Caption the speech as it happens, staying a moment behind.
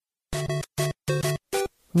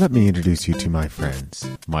Let me introduce you to my friends.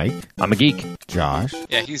 Mike. I'm a geek. Josh.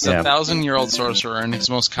 Yeah, he's a 1,000-year-old sorcerer, and his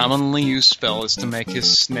most commonly used spell is to make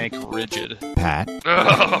his snake rigid. Pat.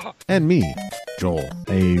 And me, Joel.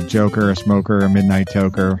 A joker, a smoker, a midnight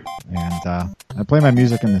toker, and I play my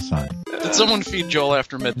music in the sun. Did someone feed Joel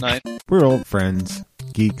after midnight? We're old friends,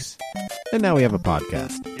 geeks, and now we have a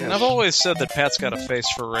podcast. Yes. And I've always said that Pat's got a face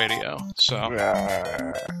for radio, so...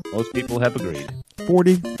 Most people have agreed.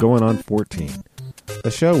 40 going on 14.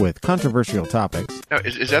 A show with controversial topics. Now,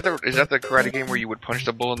 is that the karate game where you would punch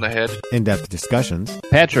the bull in the head? In-depth discussions.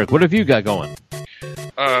 Patrick, what have you got going?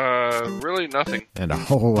 Really nothing. And a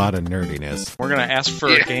whole lot of nerdiness. We're going to ask for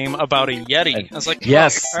a game about a Yeti. I was like,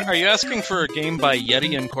 yes. Are you asking for a game by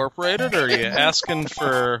Yeti Incorporated, or are you asking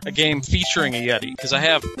for a game featuring a Yeti? Because I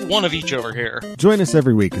have one of each over here. Join us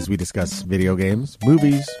every week as we discuss video games,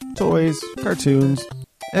 movies, toys, cartoons,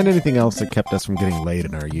 and anything else that kept us from getting laid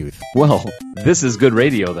in our youth. Well, this is good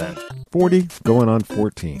radio then. 40 going on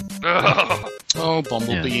 14. Oh,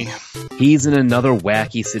 Bumblebee. Yeah. He's in another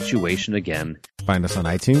wacky situation again. Find us on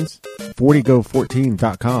iTunes,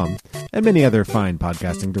 40go14.com, and many other fine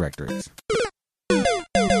podcasting directories.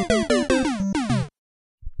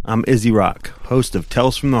 I'm Izzy Rock, host of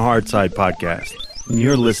Tales from the Hard Side podcast, and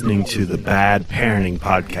you're listening to the Bad Parenting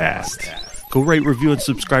Podcast. Go rate, review, and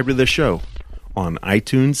subscribe to the show on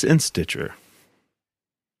iTunes and Stitcher.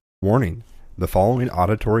 Warning: the following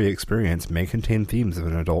auditory experience may contain themes of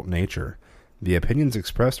an adult nature. The opinions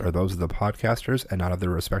expressed are those of the podcasters and not of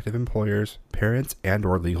their respective employers, parents, and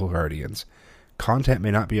or legal guardians. Content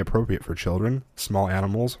may not be appropriate for children, small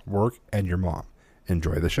animals, work, and your mom.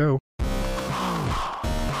 Enjoy the show.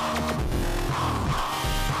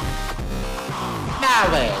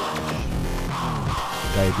 Knowledge.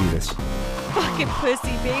 Diabetes. Fucking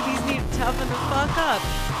pussy babies need to toughen the fuck up.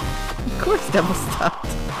 Of course double stuffed.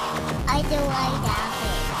 I do like that.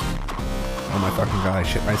 Oh my fucking god, I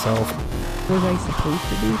shit myself. Was I supposed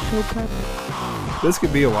to do show prep? This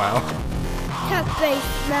could be a while. Happy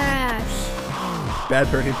Smash. Bad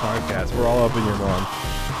Parenting Podcast. We're all up in your mom.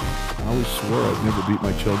 I always swore I'd never beat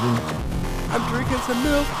my children. I'm drinking some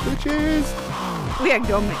milk, bitches. We had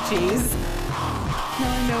government cheese.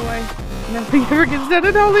 Now I know why nothing ever gets done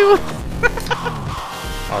in Hollywood.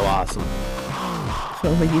 Oh, awesome. If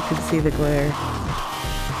only you could see the glare.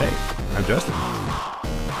 Hey, I'm Justin.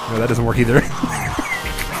 No, that doesn't work either.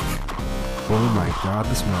 Oh my god,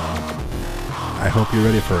 the smell. I hope you're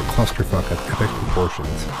ready for a clusterfuck of epic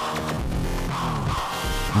proportions.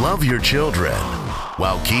 Love your children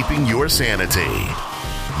while keeping your sanity.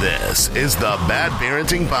 This is the Bad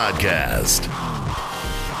Parenting Podcast.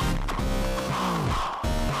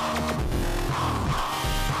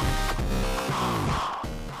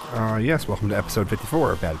 Yes, welcome to episode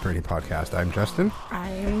 54 of Bad Parenting Podcast. I'm Justin.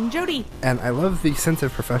 I'm Jody. And I love the sense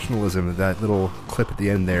of professionalism that little clip at the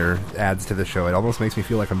end there adds to the show. It almost makes me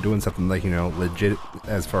feel like I'm doing something like, legit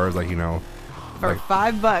as far as For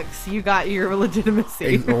 $5, you got your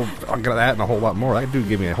legitimacy. I got that and a whole lot more. That dude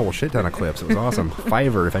gave me a whole shit ton of clips. It was awesome.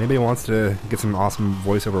 Fiverr. If anybody wants to get some awesome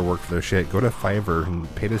voiceover work for their shit, go to Fiverr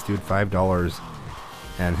and pay this dude $5,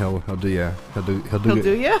 and he'll do you.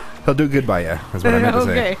 He'll do good by you. Is what I meant to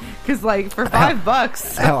say. Okay, because for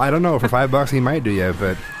 $5, hell, I don't know. For $5, he might do you,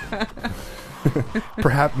 but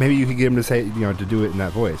perhaps maybe you could get him to say, to do it in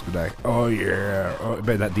that voice, but like, oh yeah,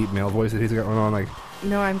 but that deep male voice that he's got going on, like.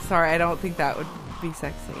 No, I'm sorry. I don't think that would be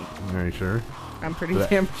sexy. Are you sure? I'm pretty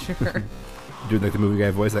damn sure. Dude, like the movie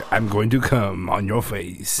guy voice, like, I'm going to come on your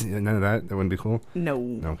face. None of that? That wouldn't be cool? No.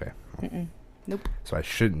 Okay. Nope. So I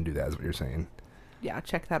shouldn't do that, is what you're saying. Yeah,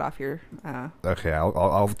 check that off your... Okay,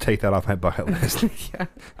 I'll take that off my bucket list. Yeah.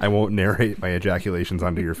 I won't narrate my ejaculations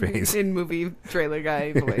onto your face. In movie trailer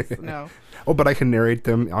guy voice, no. Oh, but I can narrate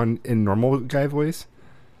them in normal guy voice?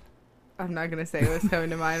 I'm not going to say what's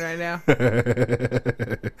coming to mind right now.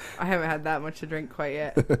 I haven't had that much to drink quite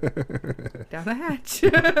yet. Down the hatch.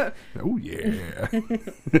 Oh,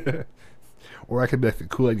 yeah. Or I could be like the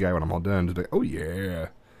Kool-Aid guy when I'm all done. Just like, oh, yeah.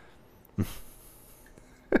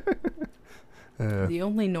 The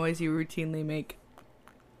only noise you routinely make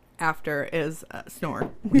after is snore.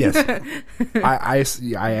 Yes. I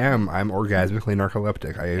am. I'm orgasmically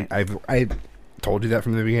narcoleptic. I told you that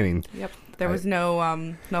from the beginning. Yep. There was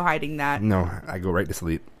no hiding that. No, I go right to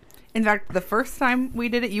sleep. In fact, the first time we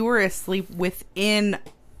did it, you were asleep within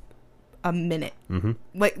a minute. Mm-hmm.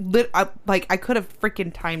 Like I could have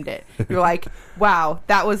freaking timed it. You're like, wow,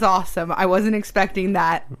 that was awesome. I wasn't expecting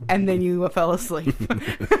that, and then you fell asleep.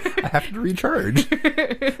 I have to recharge.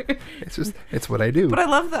 It's what I do. But I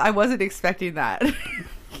love that I wasn't expecting that.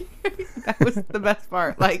 That was the best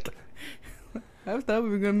part. Like, I thought we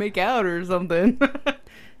were gonna make out or something.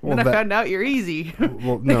 And I found out you're easy.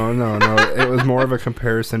 Well, no. It was more of a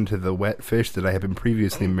comparison to the wet fish that I had been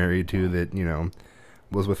previously married to that,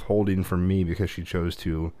 was withholding from me because she chose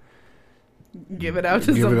to give it out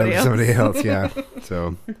to somebody else. Yeah.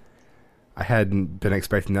 So I hadn't been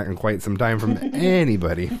expecting that in quite some time from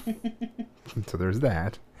anybody. So there's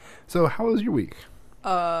that. So how was your week?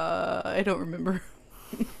 I don't remember.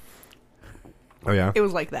 Oh, yeah? It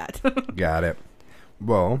was like that. Got it.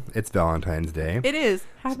 Well, it's Valentine's Day. It is.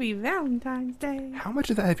 Happy Valentine's Day. How much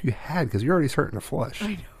of that have you had? Because you're already starting to flush.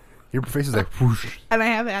 I know. Your face is like whoosh. And I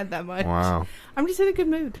haven't had that much. Wow. I'm just in a good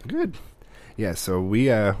mood. Good. Yeah, so we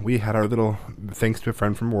had our little thanks to a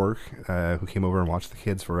friend from work who came over and watched the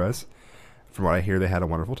kids for us. From what I hear, they had a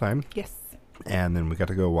wonderful time. Yes. And then we got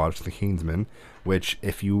to go watch The Kingsman, which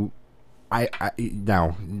if you...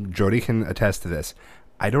 now, Jody can attest to this.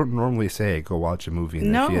 I don't normally say go watch a movie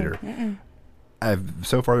in the theater.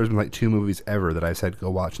 So far, there's been like 2 movies ever that I said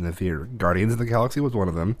go watch in the theater. Guardians of the Galaxy was one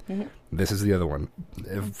of them. Mm-hmm. This is the other one.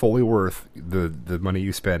 Fully worth the money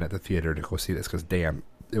you spend at the theater to go see this because, damn,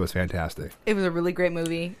 it was fantastic. It was a really great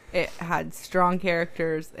movie. It had strong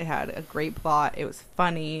characters. It had a great plot. It was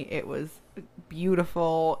funny. It was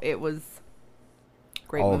beautiful. It was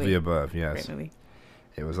great all movie. Of the above, yes. Great movie.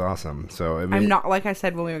 It was awesome. So I mean, I'm not, like I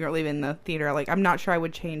said when we were leaving the theater, like I'm not sure I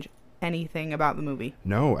would change anything about the movie.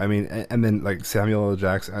 No, I mean, and then like Samuel L.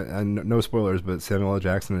 Jackson, and no spoilers, but Samuel L.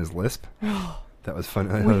 Jackson and his lisp. That was fun.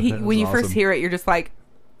 When you awesome. first hear it, you're just like,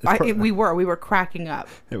 we were cracking up.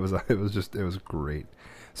 It was great.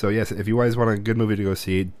 So yes, if you guys want a good movie to go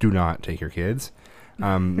see, do not take your kids.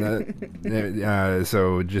 So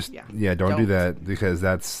just don't do that because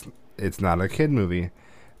it's not a kid movie.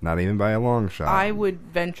 Not even by a long shot. I would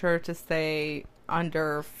venture to say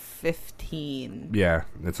under 15. Yeah,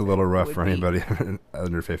 it's a little rough for anybody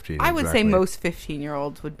under 15. I would say most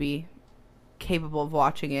 15-year-olds would be capable of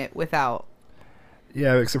watching it without...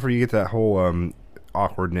 Yeah, except for you get that whole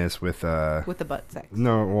awkwardness with the butt sex.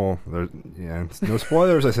 No, well, no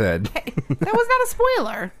spoilers, I said. Hey, that was not a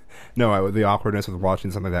spoiler. No, the awkwardness with watching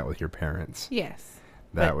something like that with your parents. Yes.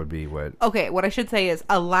 That would be what... Okay, what I should say is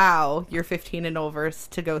allow your 15 and overs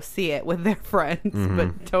to go see it with their friends,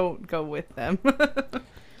 but don't go with them.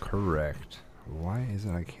 Correct. Why is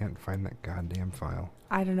it I can't find that goddamn file?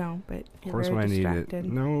 I don't know, but of course when I need it.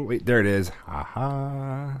 No, wait, there it is.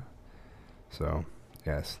 Ha. So,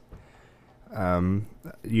 yes.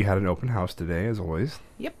 You had an open house today, as always.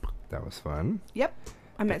 Yep. That was fun. Yep.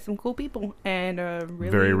 I met some cool people and a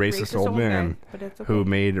really very racist old man guy, who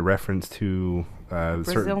made a reference to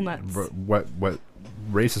Brazil nuts. What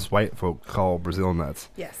racist white folk call Brazil nuts.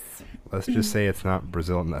 Yes. Let's just say it's not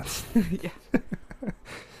Brazil nuts.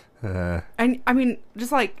 Yeah. And I mean,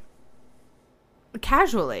 just like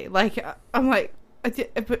casually, like I'm like,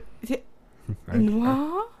 but. I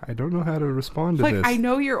don't know how to respond to this. I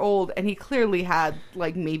know you're old, and he clearly had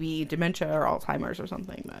like maybe dementia or Alzheimer's or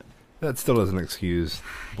something, but. That still doesn't excuse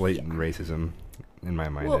blatant racism, in my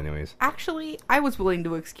mind, anyways. Actually, I was willing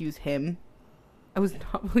to excuse him. I was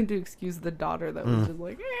not willing to excuse the daughter that was just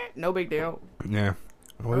like, no big deal. Yeah.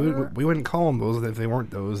 Well, we wouldn't call them those if they weren't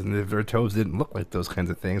those, and if their toes didn't look like those kinds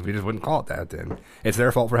of things, we just wouldn't call it that then. It's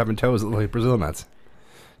their fault for having toes that look like Brazil nuts.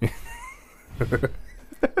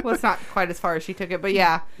 Well, it's not quite as far as she took it, but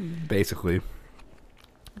yeah. Basically.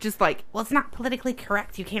 Just like, well, it's not politically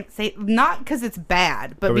correct. You can't say... Not because it's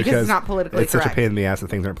bad, but because it's not politically correct. It's such a pain in the ass that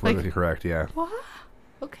things aren't politically correct, yeah. What?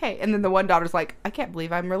 Okay. And then the one daughter's like, I can't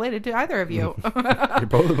believe I'm related to either of you. You're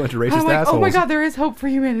both a bunch of racist assholes. Oh my God, there is hope for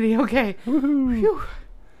humanity. Okay. Whew.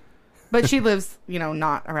 But she lives,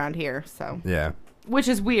 not around here, so... Yeah. Which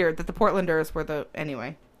is weird that the Portlanders were the...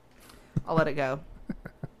 Anyway. I'll let it go.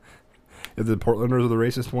 If the Portlanders are the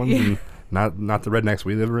racist ones and not the rednecks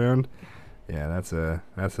we live around... Yeah, that's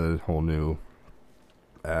a whole new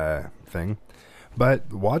thing.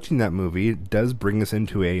 But watching that movie does bring us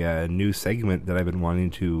into a new segment that I've been wanting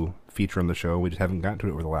to feature on the show. We just haven't gotten to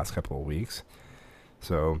it over the last couple of weeks.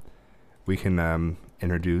 So we can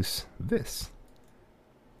introduce this.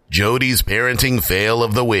 Jody's parenting fail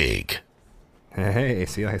of the week. Hey,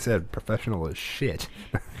 see, like I said, professional as shit.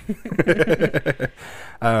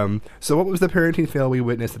 So what was the parenting fail we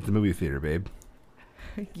witnessed at the movie theater, babe?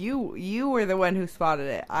 You were the one who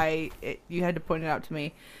spotted it. You had to point it out to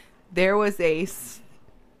me. There was a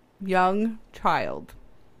young child,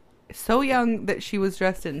 so young that she was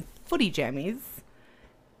dressed in footy jammies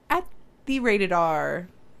at the rated R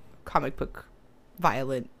comic book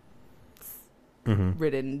violence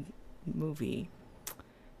ridden movie.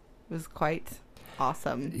 It was quite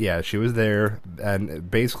awesome. Yeah, she was there,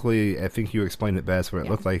 and basically, I think you explained it best. Where it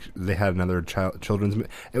looked like they had another children's.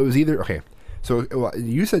 It was either So well,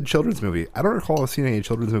 you said children's movie. I don't recall seeing any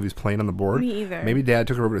children's movies playing on the board. Me either. Maybe Dad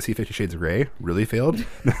took her over to see 50 Shades of Grey. Really failed.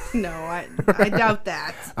 No, I doubt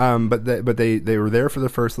that. But they were there for the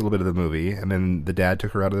first little bit of the movie, and then the dad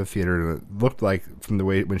took her out of the theater, and it looked like from the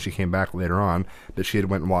way when she came back later on that she had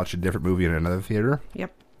went and watched a different movie in another theater.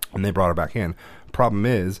 Yep. And they brought her back in. Problem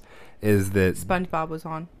is that SpongeBob was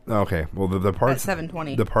on. Okay, well the parts at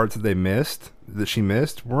 7:20. The parts that she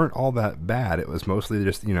missed weren't all that bad. It was mostly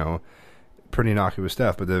just pretty innocuous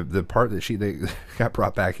stuff. But the part that they got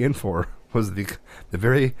brought back in for was the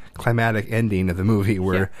very climatic ending of the movie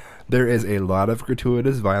where there is a lot of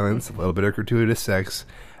gratuitous violence, a little bit of gratuitous sex,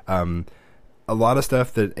 a lot of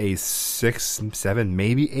stuff that a 6, 7,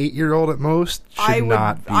 maybe 8-year-old at most should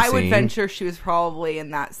not be I would seeing. venture she was probably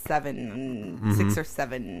in that 6 or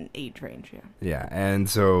 7 age range. Yeah, and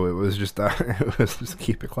so it was just it was just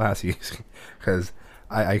keep it classy because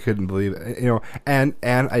I couldn't believe it, and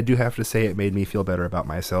I do have to say it made me feel better about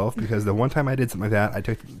myself because the one time I did something like that, I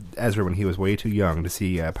took Ezra when he was way too young to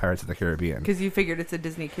see Pirates of the Caribbean. Because you figured it's a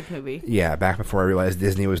Disney kids movie. Yeah, back before I realized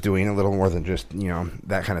Disney was doing a little more than just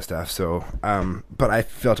that kind of stuff. So, but I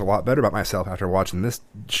felt a lot better about myself after watching this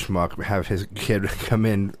schmuck have his kid come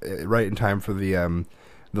in right in time for the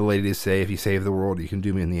lady to say, "If you save the world, you can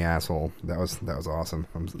do me in the asshole." That was awesome.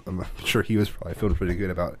 I'm sure he was probably feeling pretty good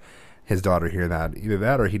about his daughter hearing that. Either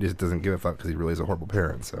that or he just doesn't give a fuck because he really is a horrible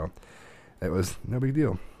parent. So it was no big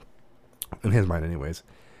deal in his mind anyways.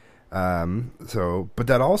 But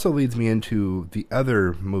that also leads me into the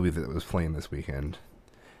other movie that was playing this weekend,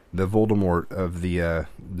 the Voldemort of the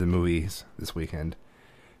movies this weekend,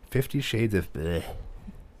 50 Shades of bleh,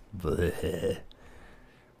 bleh.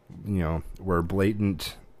 Where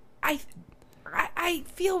blatant. I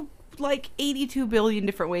feel like 82 billion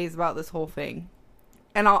different ways about this whole thing.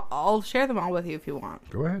 And I'll share them all with you if you want.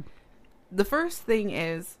 Go ahead. The first thing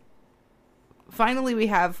is, finally we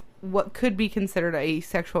have what could be considered a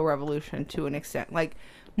sexual revolution to an extent. Like,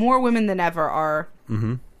 more women than ever are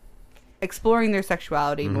exploring their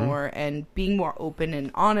sexuality more and being more open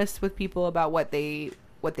and honest with people about what they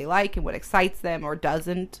like and what excites them or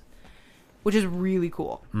doesn't, which is really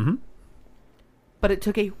cool. Mm-hmm. But it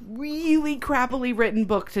took a really crappily written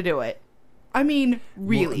book to do it. I mean,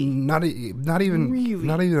 really. Well, not even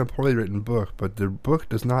really. A poorly written book, but the book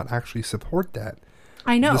does not actually support that.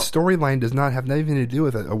 I know. The storyline does not have anything to do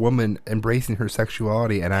with a woman embracing her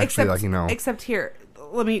sexuality and actually, Except here,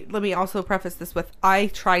 let me also preface this with, I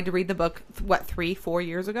tried to read the book, 3-4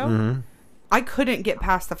 years ago? Mm-hmm. I couldn't get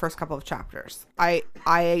past the first couple of chapters.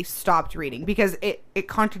 I stopped reading because it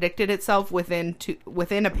contradicted itself within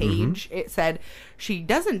a page. Mm-hmm. It said she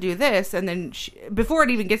doesn't do this, and then before it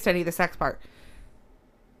even gets to any of the sex part,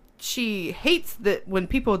 she hates that when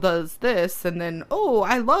people does this, and then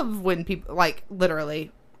I love when people, like,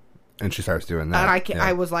 literally. And she starts doing that. And I can't. Yeah.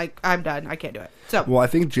 I was like, I'm done. I can't do it. So, well, I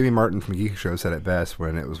think Jimmy Martin from Geek Show said it best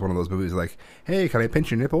when it was one of those movies like, "Hey, can I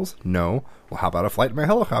pinch your nipples? No. Well, how about a flight in my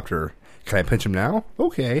helicopter? Can I pinch him now?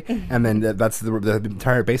 Okay." And then that's the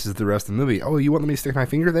entire basis of the rest of the movie. "Oh, you want me to stick my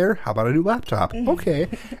finger there? How about a new laptop? Okay."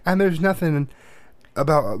 And there's nothing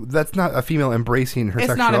about that's not a female embracing her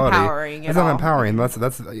sexuality. It's not empowering. It's not empowering. That's a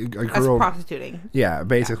girl. That's prostituting. Yeah,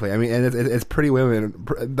 basically. Yeah. I mean, and it's Pretty Women.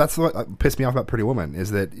 That's what pissed me off about Pretty Woman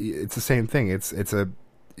is that it's the same thing.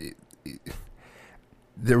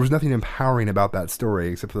 There was nothing empowering about that story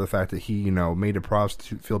except for the fact that he, made a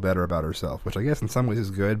prostitute feel better about herself, which I guess in some ways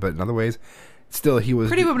is good, but in other ways, still he was...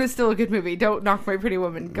 Pretty Woman is still a good movie. Don't knock my Pretty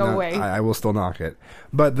Woman. Go away. I will still knock it.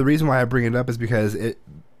 But the reason why I bring it up is because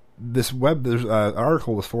there's an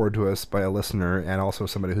article was forwarded to us by a listener and also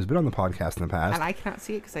somebody who's been on the podcast in the past. And I cannot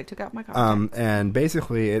see it because I took out my contacts. And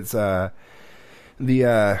basically it's...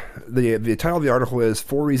 The title of the article is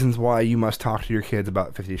 4 Reasons Why You Must Talk to Your Kids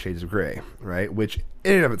About 50 Shades of Grey, right? Which,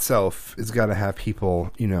 in and of itself, is got to have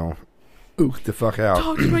people, ook the fuck out.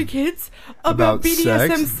 Talk to my kids about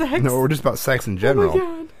BDSM sex? No, or just about sex in general. Oh my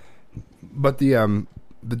God. But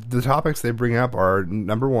the topics they bring up are,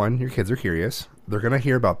 number one, your kids are curious. They're going to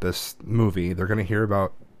hear about this movie. They're going to hear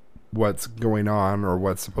about what's going on or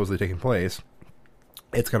what's supposedly taking place.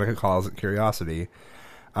 It's going to cause curiosity.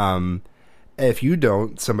 If you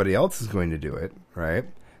don't, somebody else is going to do it, right?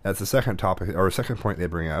 That's the second topic, or second point they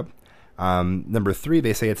bring up. Number 3,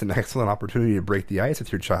 they say it's an excellent opportunity to break the ice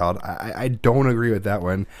with your child. I don't agree with that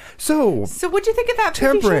one. So what'd you think of that?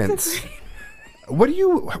 Temperance. What do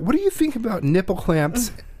you think about nipple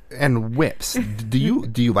clamps and whips? Do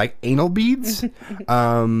you like anal beads?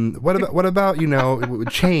 What about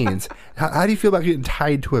chains? How do you feel about getting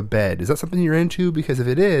tied to a bed? Is that something you're into? Because if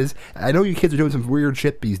it is, I know you kids are doing some weird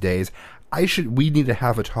shit these days. we need to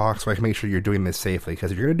have a talk so I can make sure you're doing this safely.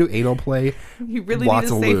 Because if you're going to do anal play, You really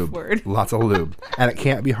lots need a of safe lube. word. Lots of lube. And it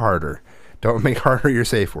can't be harder. Don't make harder your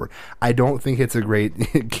safe word. I don't think it's a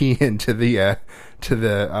great key into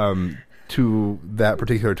to that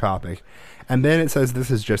particular topic. And then it says this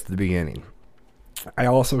is just the beginning. I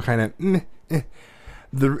also kind of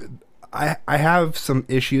I have some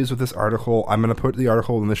issues with this article. I'm going to put the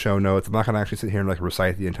article in the show notes. I'm not going to actually sit here and like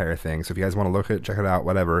recite the entire thing. So if you guys want to look at it, check it out,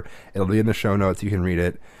 whatever, it'll be in the show notes. You can read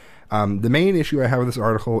it. The main issue I have with this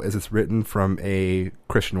article is it's written from a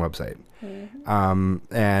Christian website.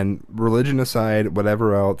 And religion aside,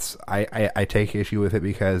 whatever else, I take issue with it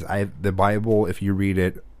because the Bible, if you read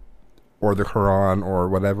it, or the Quran, or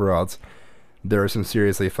whatever else, there are some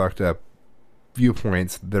seriously fucked up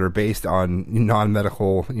viewpoints that are based on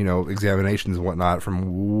non-medical, examinations and whatnot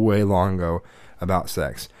from way long ago about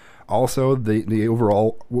sex. Also, the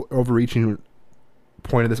overall overreaching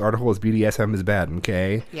point of this article is BDSM is bad,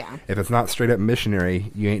 okay? Yeah. If it's not straight up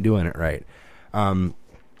missionary, you ain't doing it right. And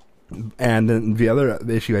then the other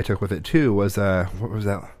issue I took with it too was, what was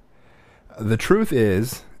that? The truth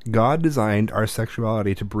is, God designed our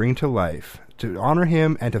sexuality to bring to life, to honor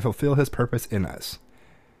Him, and to fulfill His purpose in us.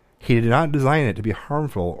 He did not design it to be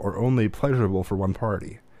harmful or only pleasurable for one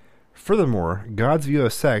party. Furthermore, God's view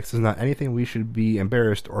of sex is not anything we should be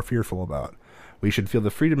embarrassed or fearful about. We should feel the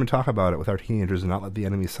freedom to talk about it with our teenagers and not let the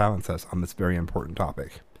enemy silence us on this very important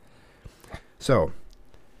topic. So,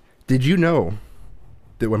 did you know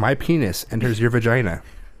that when my penis enters your vagina,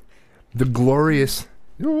 the glorious,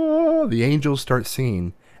 the angels start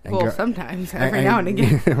singing? And sometimes, every now and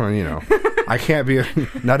again. Well, I can't be,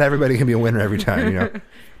 not everybody can be a winner every time,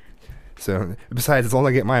 So, besides, as long as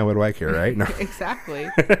I get mine, what do I care, right? No. Exactly.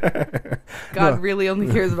 God really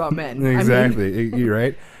only cares about men. Exactly. You're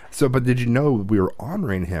right. So, but did you know we were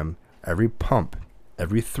honoring Him every pump,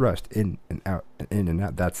 every thrust in and out, in and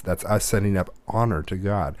out? That's us sending up honor to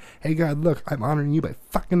God. Hey, God, look, I'm honoring you by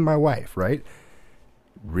fucking my wife, right?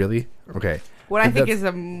 Really? Okay. What I think is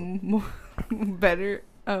a better...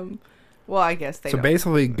 well, I guess they don't.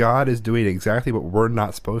 Basically, God is doing exactly what we're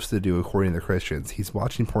not supposed to do according to Christians. He's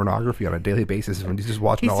watching pornography on a daily basis, and he's just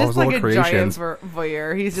watching all his little creations. He's just like a giant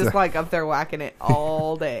voyeur. He's just like up there whacking it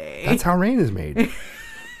all day. That's how rain is made.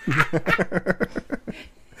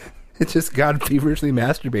 It's just God feverishly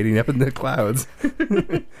masturbating up in the clouds.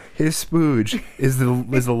 His spooge is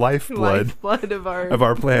the lifeblood of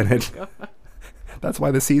our planet. That's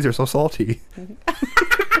why the seas are so salty.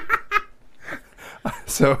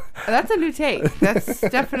 So that's a new take. That's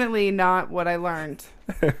definitely not what I learned.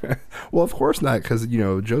 Well, of course not, because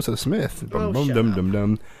Joseph Smith.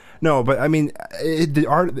 Oh, No, but I mean, the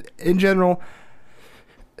art in general,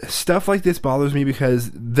 stuff like this bothers me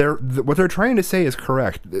because what they're trying to say is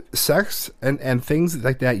correct. Sex and things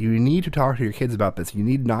like that, you need to talk to your kids about this. You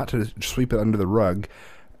need not to sweep it under the rug.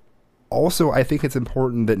 Also, I think it's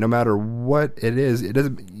important that no matter what it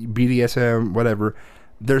doesn't BDSM, whatever.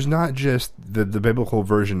 There's not just the biblical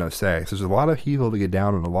version of sex. There's a lot of people that get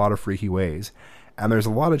down in a lot of freaky ways. And there's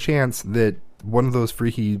a lot of chance that one of those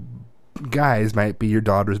freaky guys might be your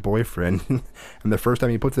daughter's boyfriend. And the first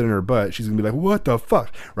time he puts it in her butt, she's going to be like, what the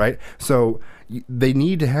fuck? Right? So they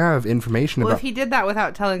need to have information about... Well, if he did that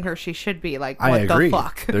without telling her, she should be like, what I agree. The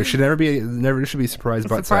fuck? There should never should be surprise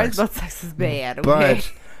butt sex. Surprise butt sex is bad, okay?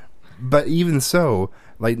 But even so,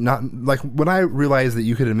 when I realized that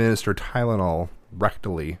you could administer Tylenol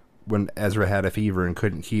rectally when Ezra had a fever and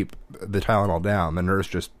couldn't keep the Tylenol down, the nurse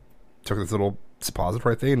just took this little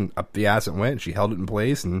suppository thing and up the ass it went. She held it in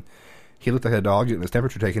place, and he looked like a dog getting his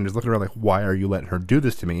temperature taken, just looking around like, why are you letting her do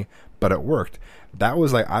this to me? But it worked. That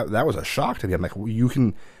was that was a shock to me. I'm like, well, you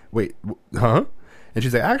can wait, huh? And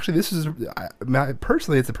she's like, actually, this is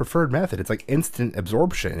personally, it's a preferred method. It's like instant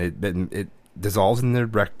absorption. It dissolves in the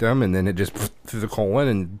rectum, and then it just through the colon,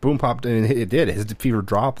 and boom, popped, and it did. His fever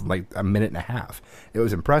dropped in like a minute and a half. It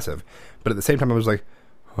was impressive. But at the same time, I was like,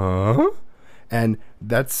 huh? And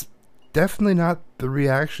that's definitely not the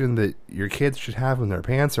reaction that your kids should have when their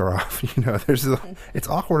pants are off. It's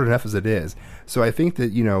awkward enough as it is. So I think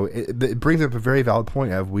that, it brings up a very valid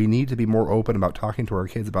point of we need to be more open about talking to our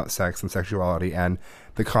kids about sex and sexuality and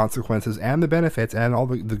the consequences and the benefits and all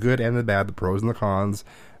the good and the bad, the pros and the cons,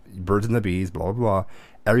 birds and the bees, blah, blah, blah,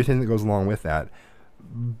 everything that goes along with that.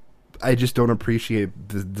 I just don't appreciate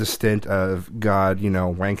the stint of God,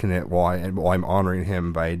 wanking it while I'm honoring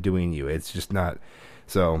Him by doing you. It's just not.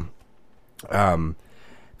 So, and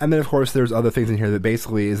then of course there's other things in here that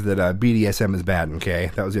basically is that BDSM is bad.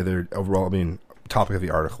 Okay, that was the other overall topic of the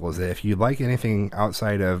article, is that if you like anything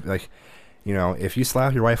outside of if you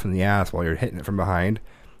slap your wife in the ass while you're hitting it from behind,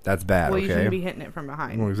 That's bad. Well, you okay. shouldn't be hitting it from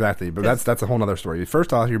behind. Well, exactly, but that's a whole other story.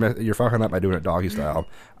 First off, you're fucking up by doing it doggy style.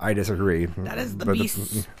 I disagree. That is the But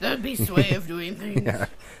beast's way of doing things. Yeah.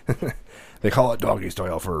 They call it doggy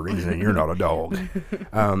style for a reason, and you're not a dog.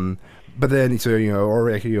 But then, so,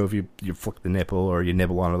 or like, if you flick the nipple or you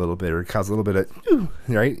nibble on it a little bit or cause a little bit of,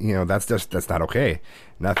 right? That's not okay.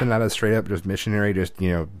 Nothing out of straight up just missionary. Just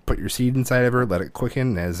put your seed inside of her, let it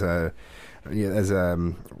quicken as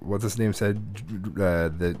what's his name said,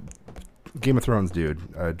 the Game of Thrones dude,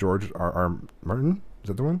 George R. Martin. Is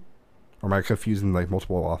that the one? Or am I confusing like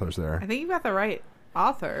multiple authors there? I think you got the right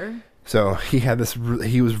author. So he had this.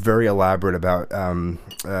 He was very elaborate about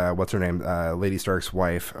what's her name, Lady Stark's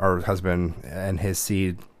wife, or husband, and his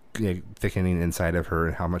seed thickening inside of her,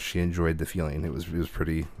 and how much she enjoyed the feeling. It was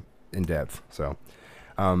pretty in depth. So,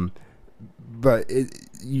 but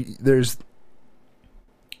there's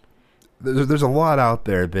a lot out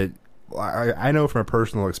there that I know from a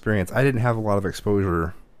personal experience. I didn't have a lot of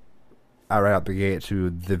exposure right out the gate to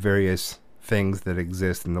the various things that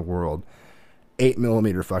exist in the world.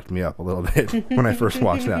 8mm fucked me up a little bit when I first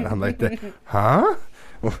watched that. I'm like, huh?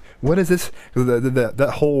 What is this?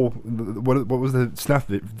 That whole what was the snuff?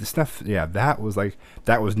 The snuff, yeah, that was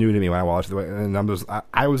new to me when I watched it. And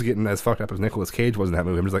I was getting as fucked up as Nicolas Cage was in that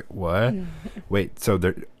movie. I'm just like, what? Wait, so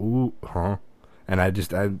there? Ooh, huh? And I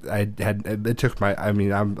had it took my. I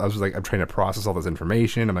mean, I was like, I'm trying to process all this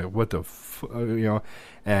information. I'm like, what the,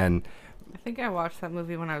 and. I think I watched that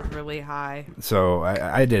movie when I was really high. So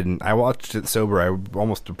I didn't. I watched it sober. I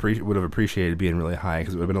almost would have appreciated being really high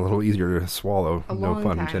because it would have been a little easier to swallow. No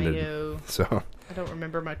pun intended. Ago. So I don't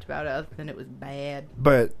remember much about it other than it was bad.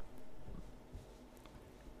 But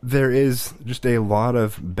there is just a lot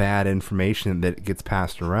of bad information that gets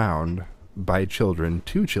passed around by children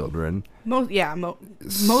to children.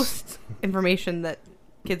 Most information that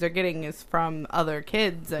kids are getting is from other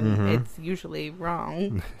kids, and it's usually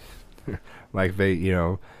wrong. Like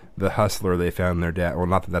the Hustler they found their dad. Well,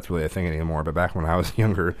 not that that's really a thing anymore, but back when I was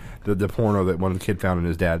younger, the porno that one kid found in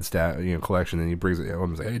his dad's collection, and he brings it home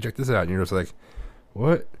and he's like, "Hey, check this out," and you're just like,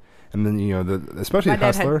 "What?" And then especially My the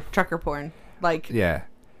Hustler, dad had trucker porn, yeah,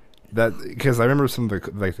 that because I remember some of the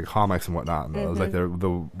comics and whatnot. And it was like there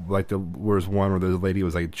was one where the lady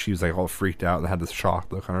was like, she was like all freaked out and had this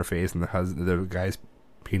shocked look on her face, and the guy's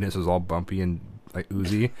penis was all bumpy and like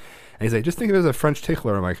oozy, and he's like, "Just think of it as a French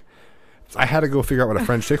tickler." I'm like. I had to go figure out what a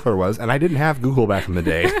French tickler was, and I didn't have Google back in the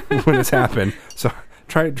day when this happened. So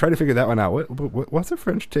try to figure that one out. What's a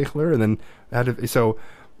French tickler? And then so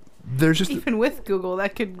there's just even with Google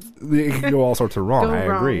that could it could go all sorts of wrong. I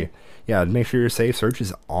agree. Wrong. Yeah, make sure your safe search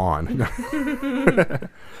is on.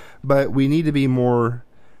 But we need to be more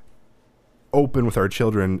open with our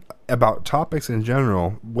children about topics in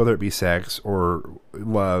general, whether it be sex or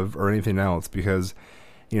love or anything else, because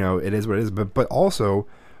it is what it is. But also.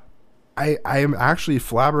 I am actually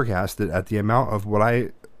flabbergasted at the amount of what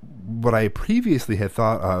I previously had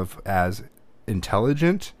thought of as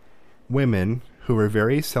intelligent women who are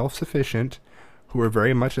very self-sufficient, who are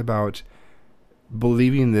very much about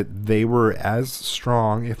believing that they were as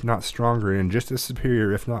strong, if not stronger, and just as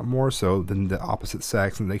superior, if not more so, than the opposite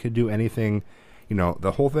sex, and they could do anything,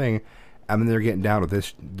 the whole thing, and then they're getting down with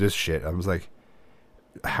this shit. I was like,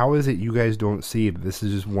 how is it you guys don't see that this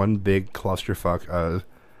is just one big clusterfuck of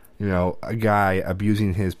a guy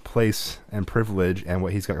abusing his place and privilege and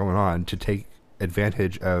what he's got going on to take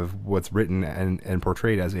advantage of what's written and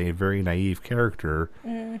portrayed as a very naive character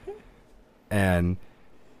and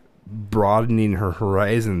broadening her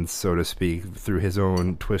horizons, so to speak, through his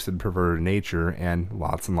own twisted, perverted nature and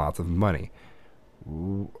lots of money.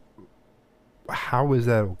 How is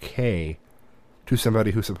that okay to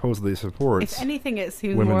somebody who supposedly supports? If anything, it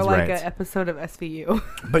seems more like rights. An episode of SVU.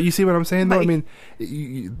 But you see what I'm saying, though? I mean,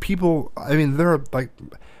 people. I mean, they're like,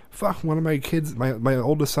 fuck. One of my kids, my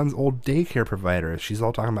oldest son's old daycare provider. She's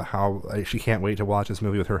all talking about how she can't wait to watch this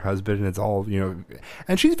movie with her husband, and it's all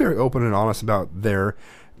and she's very open and honest about their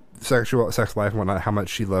sex life and whatnot, how much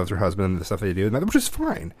she loves her husband and the stuff they do, which is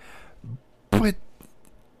fine. But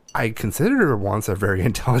I considered her once a very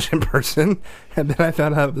intelligent person, and then I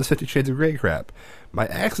found out this 50 Shades of Grey crap. My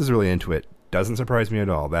ex is really into it. Doesn't surprise me at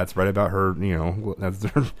all. That's right about her, that's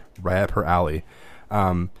right up her alley.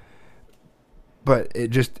 But it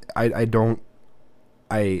just, how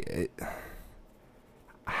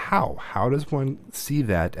does one see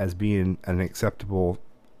that as being an acceptable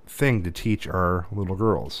thing to teach our little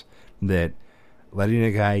girls? That letting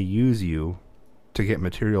a guy use you to get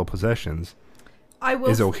material possessions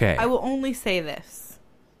is okay. I will only say this.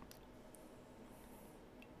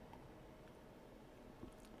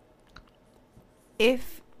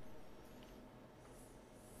 If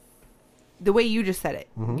the way you just said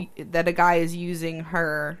it, that a guy is using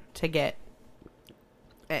her to get,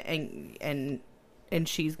 and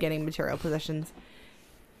she's getting material possessions.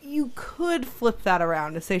 You could flip that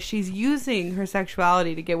around to say she's using her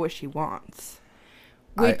sexuality to get what she wants.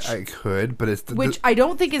 Which, I could, but it's... which I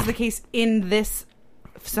don't think is the case in this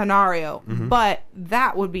scenario, but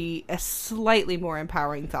that would be a slightly more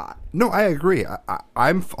empowering thought. No, I agree.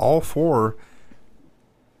 I'm all for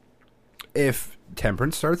if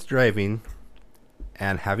Temperance starts driving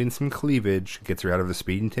and having some cleavage gets her out of a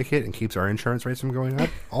speeding ticket and keeps our insurance rates from going up,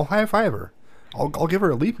 I'll high-five her. I'll give her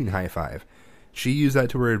a leaping high five. She used that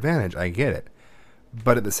to her advantage. I get it.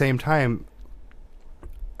 But at the same time,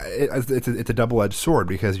 it's a double-edged sword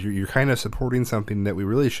because you're kind of supporting something that we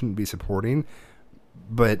really shouldn't be supporting.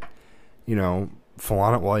 But,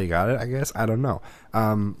 flaunt it while you got it, I guess. I don't know.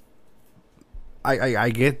 I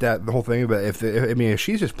get that, the whole thing, but if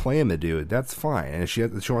she's just playing the dude, that's fine. And if she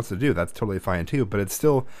wants to do, that's totally fine too. But it's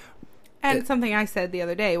still... And something I said the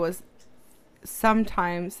other day was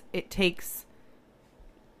sometimes it takes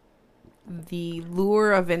the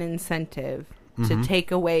lure of an incentive to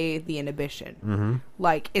take away the inhibition.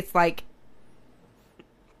 It's like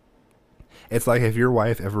if your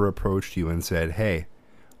wife ever approached you and said, "Hey,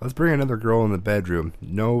 let's bring another girl in the bedroom.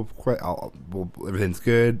 Everything's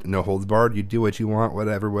good. No holds barred. You do what you want.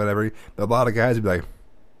 Whatever. But a lot of guys would be like,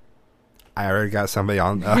 I already got somebody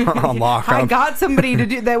on lock. I got somebody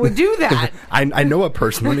that would do that. I know a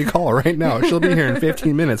person. Let me call her right now. She'll be here in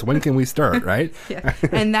 15 minutes. When can we start? Right? Yeah.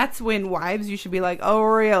 And that's when wives, you should be like, oh,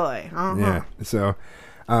 really? Yeah. So,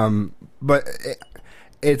 but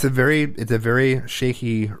it's a very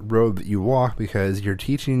shaky road that you walk because you're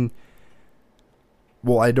teaching.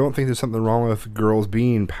 Well, I don't think there's something wrong with girls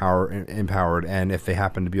being empowered, and if they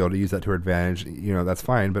happen to be able to use that to their advantage, that's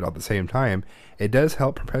fine. But at the same time, it does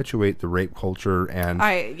help perpetuate the rape culture, and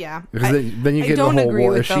because then you get the whole.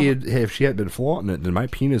 Well, if she had been flaunting it, then my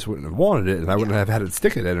penis wouldn't have wanted it, and I wouldn't have had it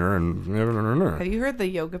stick it in her. And have you heard the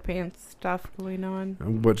yoga pants stuff going on?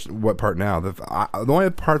 What part now? The only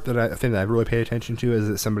part that I think that I really pay attention to is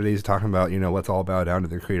that somebody's talking about let's all bow down to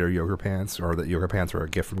the creator of yoga pants, or that yoga pants are a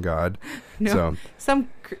gift from God. No.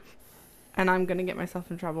 And I'm gonna get myself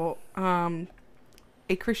in trouble.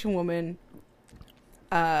 A Christian woman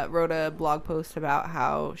wrote a blog post about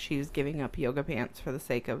how she's giving up yoga pants for the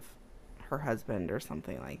sake of her husband or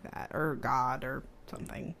something like that, or God or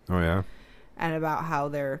something. Oh yeah. And about how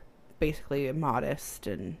they're basically immodest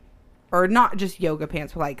or not just yoga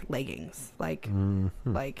pants, but like leggings, like.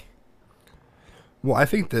 Well, I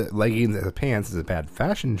think that leggings as pants is a bad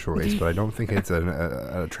fashion choice, but I don't think it's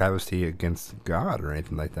a travesty against God or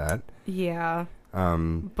anything like that. Yeah.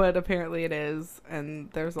 But apparently it is,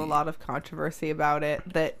 and there's a lot of controversy about it.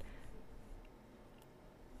 That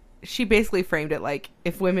she basically framed it like,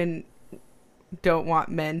 if women don't want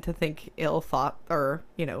men to think ill thought or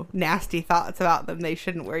nasty thoughts about them, they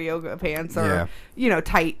shouldn't wear yoga pants or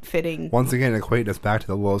tight fitting. Once again, equating us back to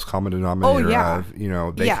the lowest common denominator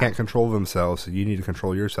of they can't control themselves, so you need to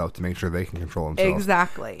control yourself to make sure they can control themselves.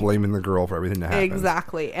 Exactly. Blaming the girl for everything that happens.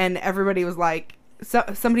 Exactly. And everybody was like,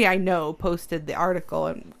 somebody I know posted the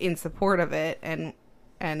article in support of it, and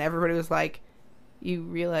everybody was like, you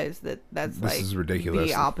realize that's this is ridiculous.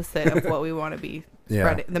 The opposite of what we want to be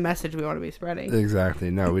spreading, the message we want to be spreading.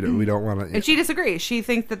 Exactly. No, we don't want to. And she disagrees. She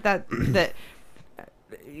thinks that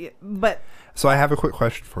but. So I have a quick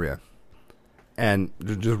question for you, and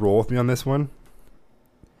just roll with me on this one.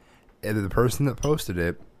 And the person that posted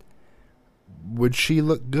it, would she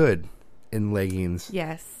look good in leggings?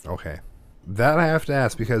 Yes. Okay, that I have to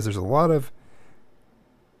ask because there's a lot of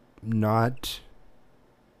not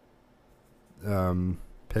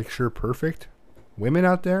picture perfect women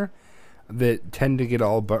out there that tend to get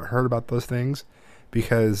all butthurt about those things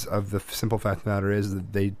because of the simple fact of the matter is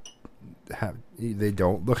that they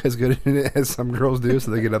don't look as good in it as some girls do,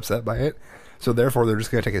 so they get upset by it. So therefore, they're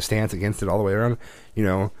just going to take a stance against it all the way around.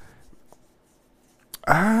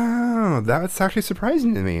 Oh, that's actually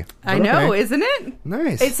surprising to me. I know, isn't it?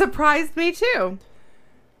 Nice. It surprised me too.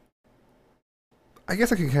 I guess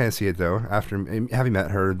I can kind of see it though after having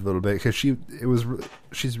met her a little bit because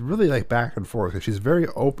she's really like back and forth because she's very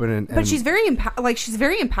open but she's very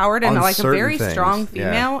empowered and like a very strong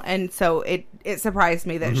female, and so it surprised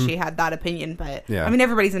me that she had that opinion. But I mean,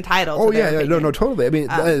 everybody's entitled. No, totally. I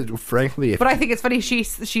mean, frankly, but I think it's funny. She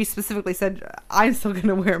specifically said, "I'm still going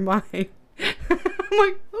to wear mine." I'm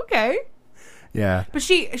like, okay, yeah. But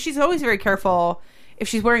she's always very careful if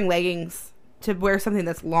she's wearing leggings to wear something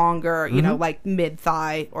that's longer, like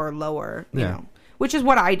mid-thigh or lower, you know, which is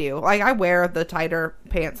what I do. Like, I wear the tighter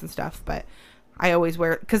pants and stuff, but I always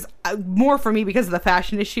wear, because more for me because of the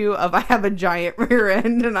fashion issue of I have a giant rear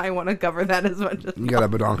end and I want to cover that as much as You got a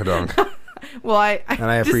badonkadonk. Well, and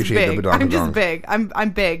I appreciate the badonkadonk. I'm just big. I'm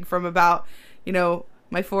big from about,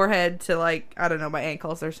 my forehead to like, I don't know, my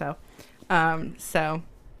ankles or so. So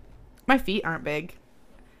my feet aren't big.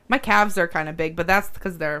 My calves are kind of big, but that's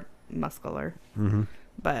because they're muscular. Mm-hmm.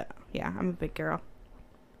 But yeah, I'm a big girl.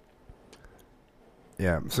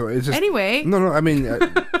 Yeah, so it's just... Anyway. No, I mean,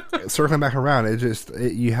 circling back around,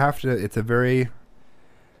 you have to, it's a very...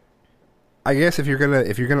 I guess if you're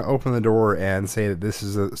gonna open the door and say that this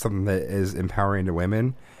is something that is empowering to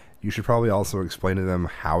women, you should probably also explain to them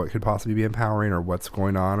how it could possibly be empowering or what's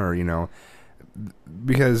going on, or,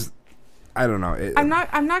 because, I don't know. I'm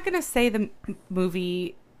not gonna say the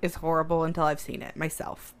movie is horrible until I've seen it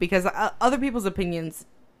myself, because other people's opinions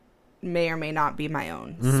may or may not be my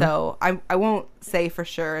own. Mm-hmm. So I won't say for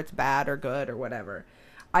sure it's bad or good or whatever.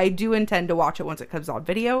 I do intend to watch it once it comes on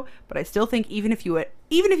video, but I still think even if you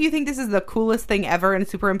think this is the coolest thing ever and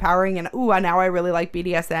super empowering and now I really like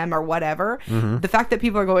BDSM or whatever, the fact that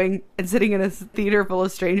people are going and sitting in a theater full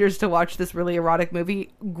of strangers to watch this really erotic movie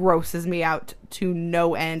grosses me out to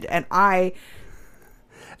no end. And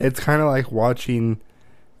it's kind of like watching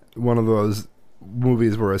one of those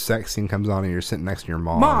movies where a sex scene comes on and you're sitting next to your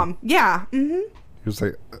mom. Yeah. Mm-hmm. You're just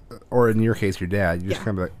like, or in your case, your dad. You just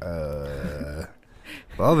kind of like,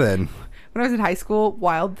 well then. When I was in high school,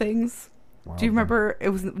 Wild Things. Do you remember? It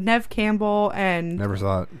was Neve Campbell and... Never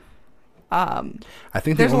saw it. I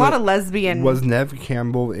think there's a lot of lesbian... Was Neve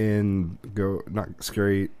Campbell in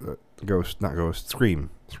Scream?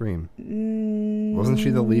 Wasn't she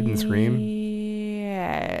the lead in Scream?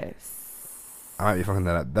 Yes. I might be fucking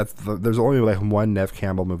that up. There's only like one Neve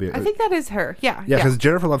Campbell movie. I think that is her. Yeah. Yeah, because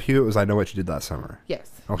Jennifer Love Hewitt was I Know What You Did Last Summer. Yes.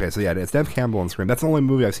 Okay, so yeah, it's Neve Campbell in Scream. That's the only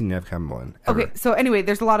movie I've seen Neve Campbell in. Ever. Okay, so anyway,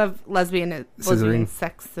 there's a lot of lesbian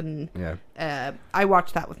sex and... Yeah. I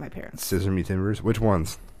watched that with my parents. Scissor Me Timbers? Which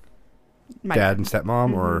ones? Dad and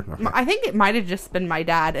stepmom? Or okay. I think it might have just been my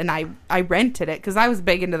dad, and I rented it because I was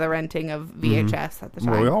big into the renting of VHS at the time.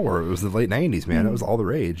 Well, we all were. It was the late 90s, man. It was all the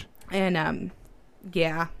rage. And,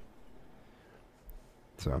 yeah.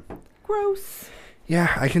 So gross.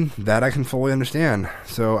 Yeah, I can fully understand.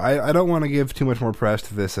 So I don't want to give too much more press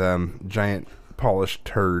to this giant polished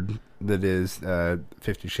turd that is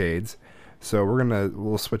 50 Shades. So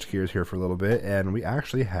we'll switch gears here for a little bit, and we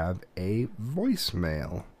actually have a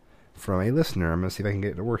voicemail from a listener. I'm gonna see if I can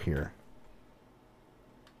get it to work here.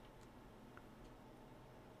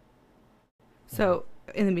 So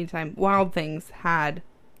in the meantime, Wild Things had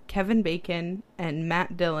Kevin Bacon and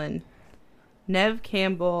Matt Dillon, Neve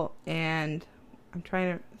Campbell, and I'm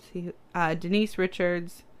trying to see Denise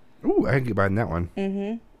Richards. Ooh, I can get behind that one.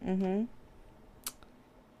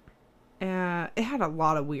 It had a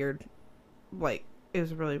lot of weird, it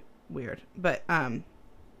was really weird. But trying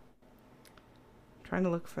to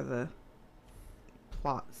look for the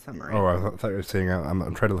plot summary. Oh, I thought you were saying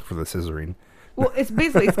I'm trying to look for the scissoring. Well, it's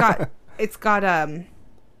basically it's got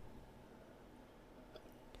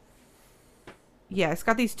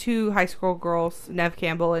these two high school girls, Neve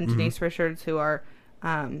Campbell and Denise Richards, who are...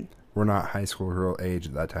 We're not high school girl age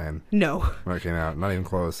at that time. No. When it came out. Not even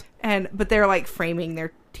close. But they're framing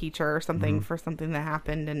their teacher or something for something that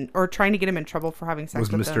happened, or trying to get him in trouble for having sex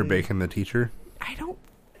with them. Was Mr. Bacon the teacher? I don't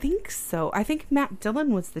think so. I think Matt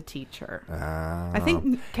Dillon was the teacher. I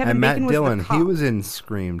think Kevin and Bacon Matt Dillon, was the cop. he was in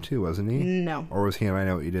Scream too, wasn't he? No. Or was he in I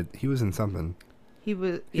Know What You Did? He was in something. He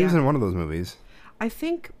was in one of those movies. I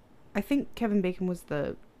think Kevin Bacon was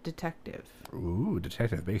the detective. Ooh,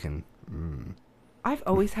 Detective Bacon. I've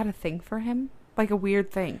always had a thing for him. A weird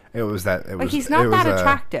thing. He's not that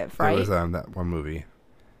attractive, right? It was that one movie.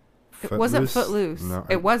 It wasn't Footloose. No,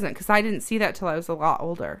 it wasn't, because I didn't see that till I was a lot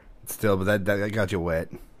older. Still, but that got you wet.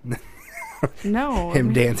 No.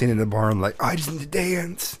 Him dancing in the barn I just need to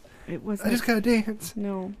dance. It wasn't. I just gotta dance.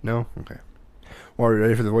 No. No? Okay. Well, are you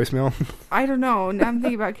ready for the voicemail? I don't know. Now I'm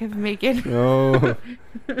thinking about Kevin Bacon. Oh.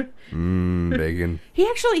 Bacon.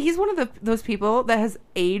 He's one of those people that has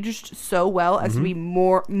aged so well as to be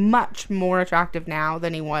much more attractive now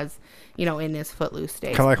than he was, in his Footloose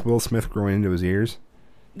days. Kind of like Will Smith growing into his ears.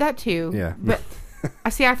 That too. Yeah. But I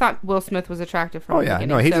thought Will Smith was attractive from the beginning.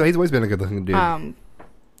 No, he's always been a good looking dude.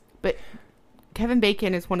 But Kevin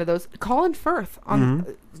Bacon is one of those. Colin Firth,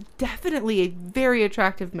 definitely a very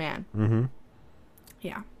attractive man. Mm-hmm.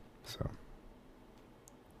 Yeah. So.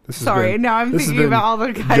 Now I'm thinking about all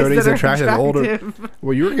the guys Jody's that are attractive. attractive.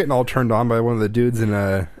 Well, you were getting all turned on by one of the dudes in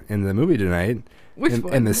the movie tonight. Which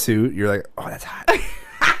one? In the suit. You're like, oh, that's hot.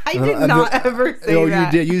 I did not ever say that.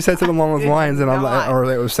 You did. You said something along those lines, and I'm like, or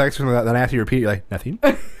it was sex, and then after you repeat, you're like, nothing.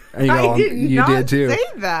 And you I did you not did too. say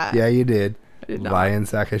that. Yeah, you did. I did not. Lying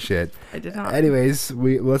sack of shit. I did not. Anyways,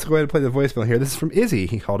 let's go ahead and play the voicemail here. This is from Izzy.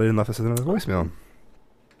 He called in and left us another voicemail.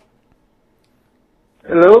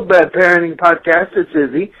 Hello, Bad Parenting Podcast. It's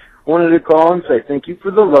Izzy. Wanted to call and say thank you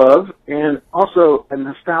for the love, and also a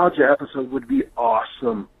nostalgia episode would be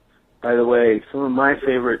awesome. By the way, some of my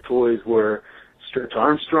favorite toys were Stretch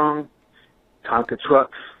Armstrong, Tonka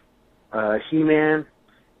trucks, He-Man,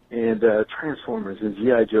 and Transformers and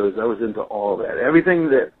G.I. Joes. I was into all that. Everything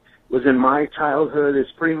that was in my childhood is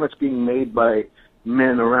pretty much being made by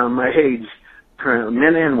men around my age currently,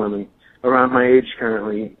 men and women around my age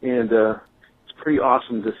currently, and it's pretty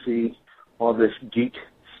awesome to see all this geek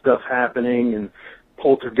stuff happening, and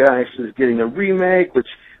Poltergeist is getting a remake, which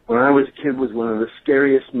when I was a kid was one of the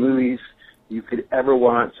scariest movies you could ever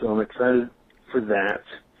watch, so I'm excited for that.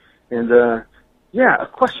 And yeah, a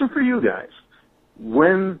question for you guys.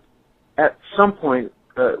 When, at some point,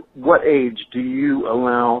 what age do you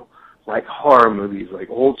allow like horror movies, like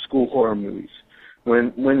old school horror movies?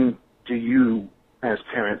 When do you, as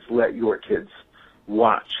parents, let your kids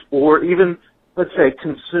watch, or even, let's say,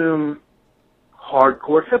 consume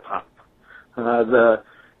hardcore hip hop?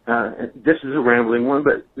 This is a rambling one,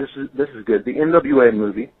 but this is good. The NWA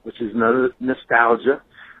movie, which is another nostalgia.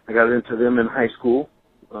 I got into them in high school.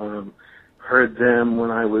 Heard them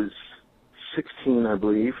when I was 16, I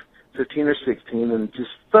believe, 15 or 16, and just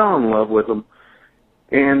fell in love with them.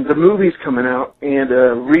 And the movie's coming out, and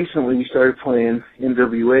recently we started playing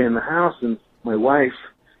NWA in the house, and my wife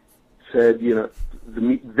said, you know,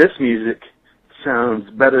 this music sounds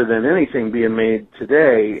better than anything being made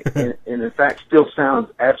today, and in fact still sounds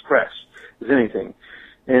as fresh as anything.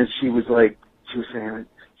 And she was saying,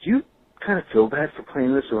 do you kind of feel bad for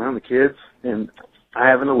playing this around the kids? And I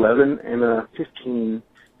have an 11 and a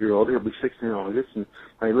 15-year-old. He'll be 16 in August, and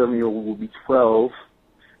my 11-year-old will be 12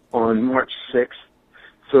 on March 6th.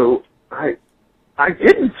 So I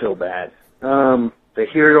didn't feel bad. They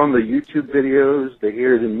hear it on the YouTube videos. They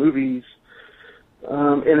hear it in movies.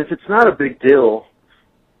 And if it's not a big deal,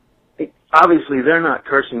 obviously they're not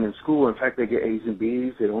cursing in school. In fact, they get A's and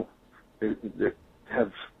B's. They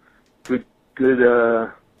have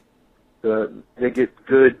good, they get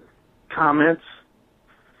good comments.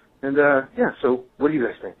 And, yeah, so what do you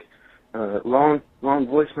guys think? Long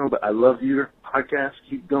voicemail, but I love your podcast.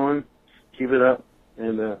 Keep going. Keep it up.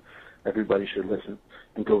 And, everybody should listen.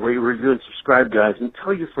 And go rate, review, and subscribe, guys, and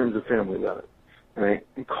tell your friends and family about it. All right?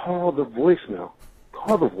 And call the voicemail.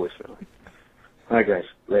 Call the voicemail. All right, guys.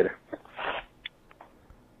 Later.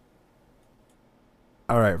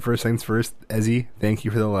 All right, first things first, Ezzy, thank you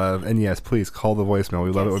for the love. And yes, please call the voicemail. We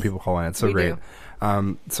love it when people call in. It's so We great.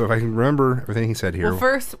 do. So if I can remember everything he said here.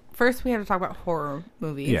 Well, first we have to talk about horror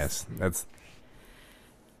movies. Yes, that's...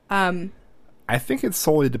 I think it's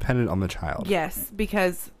solely dependent on the child. Yes,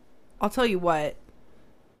 because I'll tell you what,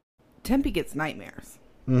 Tempe gets nightmares.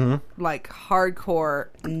 Mm-hmm. Like hardcore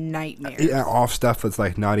nightmares. Yeah, off stuff that's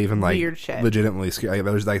like not even like Weird shit. legitimately scary. Like,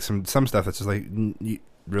 there's like some stuff that's just like,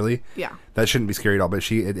 really? Yeah. That shouldn't be scary at all. But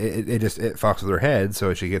it just fucks with her head,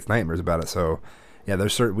 so she gets nightmares about it. So yeah,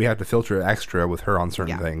 we have to filter extra with her on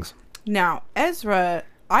certain things. Now Ezra,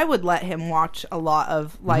 I would let him watch a lot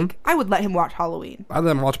of I would let him watch Halloween. I'd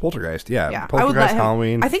let him watch Poltergeist. Yeah, I would Poltergeist, let him,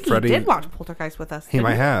 Halloween. I think Freddy, he did watch Poltergeist with us. He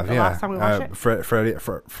might have. The Yeah, last time we watched it. Friday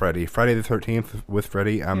the 13th with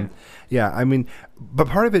Freddy. Yeah, I mean, but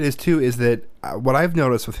part of it is that what I've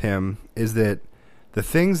noticed with him is that the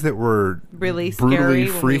things that were really brutally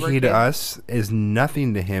scary freaky to us is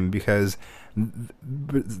nothing to him, because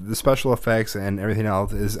the special effects and everything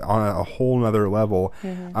else is on a whole nother level.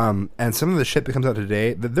 Mm-hmm. And some of the shit that comes out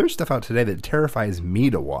today, there's stuff out today that terrifies me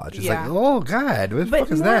to watch. It's like, oh God, what the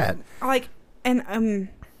fuck is that? Like, and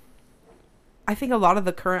I think a lot of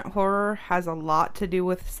the current horror has a lot to do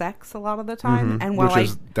with sex a lot of the time. Mm-hmm. And while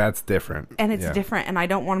that's different. And it's different, and I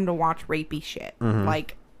don't want him to watch rapey shit. Mm-hmm.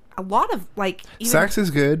 Like a lot of sex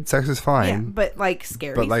is good, sex is fine. Yeah, but like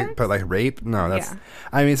scary but like rape, no, that's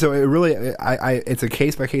I mean, so it really it's a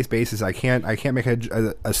case by case basis. I can't make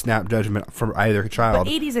a snap judgment from either child.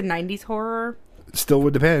 But 80s and 90s horror still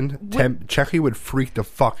would depend. Chucky would freak the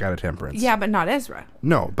fuck out of Temperance. Yeah, but not Ezra.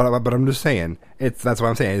 No, but I'm just saying, that's what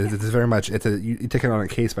I'm saying. It's very much you take it on a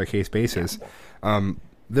case by case basis. Yeah.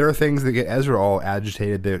 There are things that get Ezra all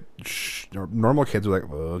agitated that normal kids are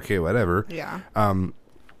like, well, okay, whatever. Yeah.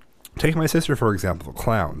 Take my sister, for example,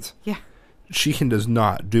 clowns. Yeah. She does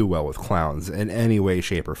not do well with clowns in any way,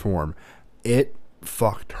 shape, or form. It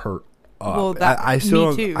fucked her up. Well, I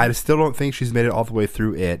still me too. I still don't think she's made it all the way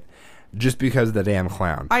through it. just because of the damn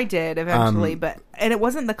clown. I did eventually, and it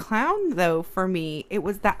wasn't the clown though for me. It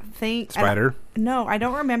was that thing. Spider? No, I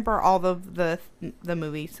don't remember all of the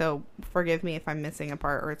movie, so forgive me if I'm missing a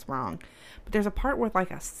part or it's wrong. But there's a part with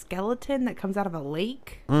like a skeleton that comes out of a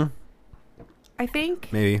lake. I think.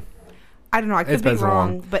 Maybe. I don't know. I could be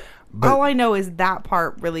wrong, but all I know is that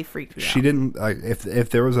part really freaked me out. She didn't like if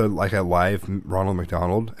there was a live Ronald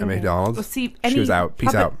McDonald at McDonald's. Well, see, she was out.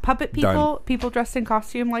 Peace out. Puppet people dressed in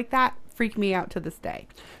costume like that freak me out to this day.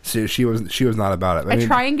 So she was not about it. I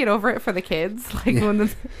try and get over it for the kids. Like when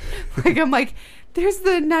I'm like, there's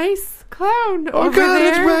the nice clown over there.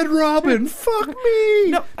 It's Red Robin. Fuck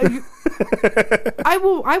me. No,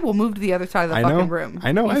 I will move to the other side of the fucking room.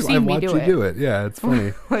 I know. You've seen me watched you do it. Yeah, it's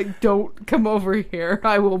funny. Like, don't come over here.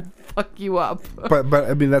 I will fuck you up. But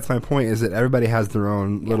I mean, that's my point. Is that everybody has their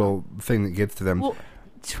own little thing that gets to them. Well,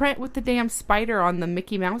 Trent with the damn spider on the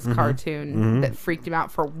Mickey Mouse cartoon that freaked him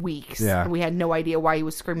out for weeks. Yeah, we had no idea why he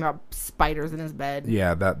was screaming about spiders in his bed.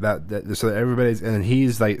 Yeah, that so everybody's, and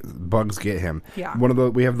he's like, bugs get him. Yeah,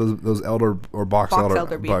 we have those elder or box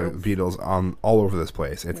elder beetles on all over this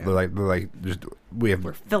place. It's they're like just we're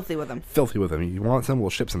filthy with them. You want some?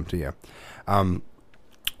 We'll ship some to you.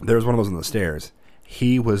 There's one of those on the stairs.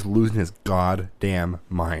 He was losing his goddamn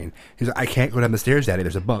mind. He's like, I can't go down the stairs, Daddy.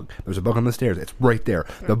 There's a bug. There's a bug on the stairs. It's right there.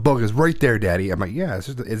 The bug is right there, Daddy. I'm like, yeah,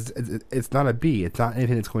 it's not a bee. It's not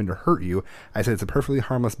anything that's going to hurt you. I said, it's a perfectly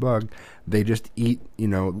harmless bug. They just eat,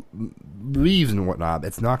 leaves and whatnot.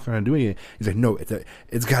 It's not going to do anything. He's like, no,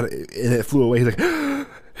 it flew away. He's like,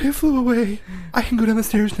 it flew away. I can go down the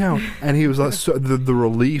stairs now. And he was like, so the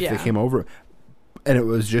relief that came over. And it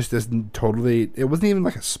was just this totally... It wasn't even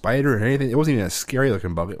like a spider or anything. It wasn't even a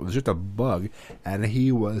scary-looking bug. It was just a bug. And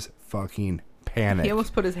he was fucking panicked. He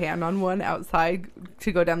almost put his hand on one outside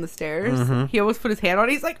to go down the stairs. He almost put his hand on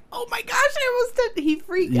it. He's like, oh my gosh, I almost did. He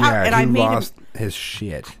freaked out. And I made lost his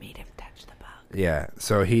shit. I made him touch the bug. Yeah,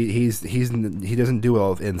 so he doesn't do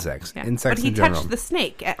well with insects. Yeah. Insects in general. But he touched the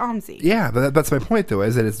snake at OMSI. Yeah, but that's my point though,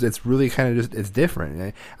 is that it's really kind of just, it's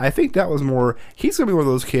different. I think that was more, he's going to be one of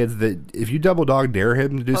those kids that if you double dog dare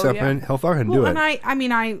him to do something, he'll fucking do it. And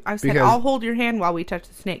I said, I'll hold your hand while we touch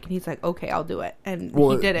the snake. And he's like, okay, I'll do it. And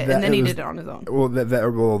he did it. And then he did it on his own. Well,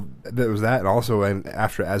 that was that. And also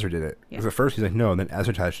after Ezra did it. Because at first he's like, no. And then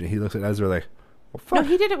Ezra touched it. He looks at Ezra like, well, fuck. No,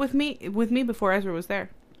 he did it with me before Ezra was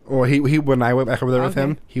there. Well, he when I went back over there with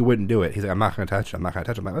him, he wouldn't do it. He's like, I'm not going to touch it. I'm not going to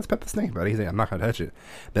touch it. I'm like, let's pet the snake, buddy. He's like, I'm not going to touch it.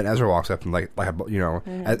 Then Ezra walks up and like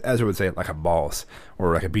a, Ezra would say like a boss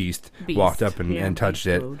or like a beast. Walked up and touched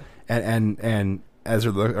it. And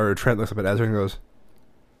Ezra or Trent looks up at Ezra and goes,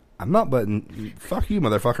 I'm not letting, fuck you,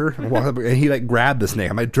 motherfucker. And walks up and he like grabbed the snake.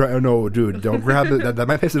 I'm like, no, dude, don't grab it. That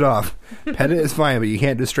might piss it off. Pet it is fine, but you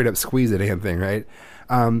can't just straight up squeeze the damn thing, right?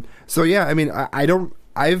 So yeah, I mean,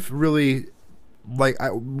 I've really, like,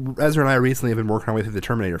 Ezra and I recently have been working our way through the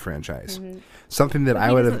Terminator franchise. Something that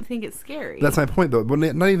I would have. Think it's scary. That's my point, though. But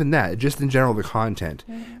not even that. Just in general, the content.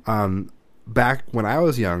 Back when I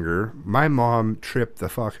was younger, my mom tripped the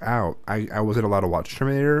fuck out. I wasn't allowed to watch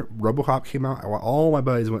Terminator. RoboCop came out. All my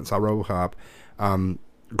buddies went and saw RoboCop.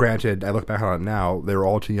 Granted, I look back on it now, they were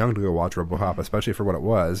all too young to go watch RoboCop, especially for what it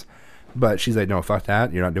was. But she's like, no, fuck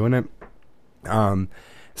that. You're not doing it.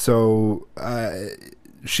 So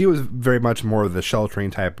she was very much more of the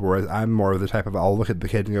sheltering type, whereas I'm more of the type of, I'll look at the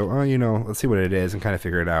kid and go, oh, let's see what it is and kind of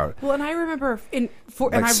figure it out. Well, and I remember I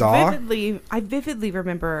vividly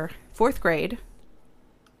remember 4th grade,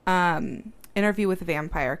 Interview with a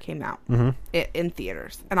Vampire came out in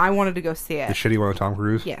theaters, and I wanted to go see it. The shitty one with Tom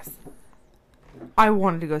Cruise? Yes. I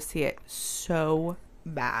wanted to go see it so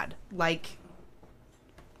bad. Like,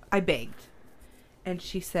 I begged. And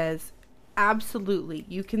she says, absolutely,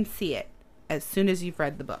 you can see it as soon as you've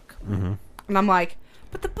read the book. And I'm like,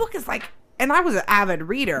 but the book is like, and I was an avid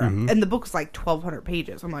reader, and the book was like 1,200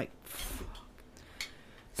 pages. I'm like, fuck.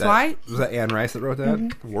 Was that Anne Rice that wrote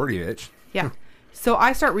that? Wordy bitch. Yeah. So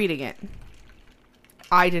I start reading it.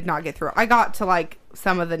 I did not get through it. I got to like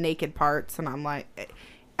some of the naked parts, and I'm like,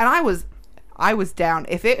 and I was down.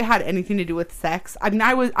 If it had anything to do with sex, I mean,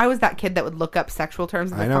 I was that kid that would look up sexual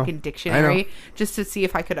terms in the fucking dictionary just to see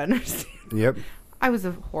if I could understand. Yep. I was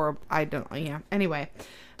a horrible. I don't. Yeah. Anyway.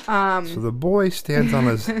 So the boy stands on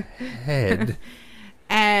his head,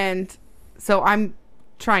 and so I'm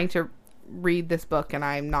trying to read this book, and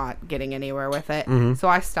I'm not getting anywhere with it. So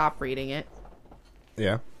I stopped reading it.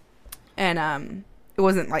 Yeah. And it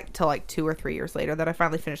wasn't like till like 2 or 3 years later that I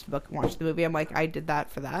finally finished the book and watched the movie. I'm like, I did that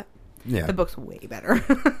for that. Yeah. The book's way better.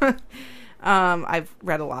 I've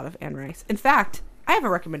read a lot of Anne Rice. In fact, I have a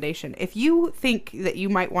recommendation. If you think that you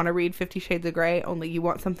might want to read 50 Shades of Grey, only you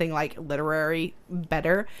want something like literary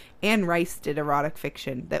better, Anne Rice did erotic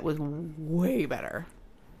fiction that was way better.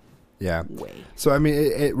 Yeah. Way. So, I mean,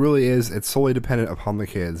 it really is, it's solely dependent upon the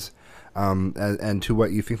kids and to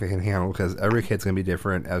what you think they can handle, because every kid's going to be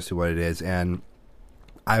different as to what it is. And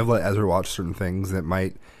I've let Ezra watch certain things that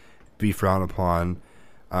might be frowned upon.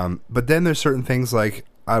 But then there's certain things like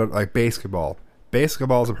basketball.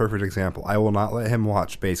 Basketball is a perfect example. I will not let him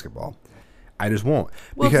watch basketball. I just won't.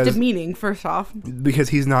 Well, it's demeaning, first off. Because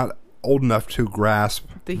he's not old enough to grasp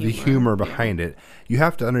the humor behind it. You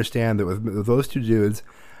have to understand that with those two dudes,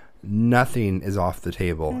 nothing is off the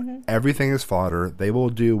table. Mm-hmm. Everything is fodder. They will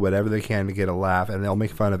do whatever they can to get a laugh, and they'll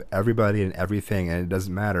make fun of everybody and everything, and it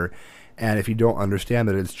doesn't matter. And if you don't understand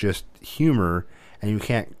that it's just humor, and you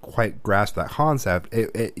can't quite grasp that concept,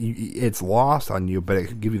 it's lost on you, but it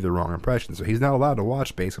could give you the wrong impression. So he's not allowed to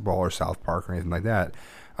watch baseball or South Park or anything like that.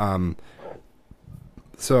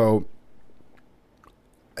 So,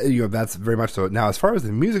 that's very much so. Now, as far as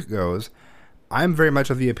the music goes, I'm very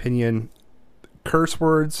much of the opinion, curse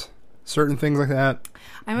words, certain things like that.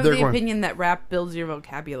 I'm of the opinion that rap builds your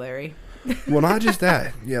vocabulary. Well, not just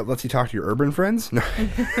that. Yeah, lets you talk to your urban friends. No,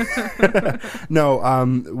 no.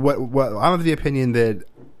 What I'm of the opinion that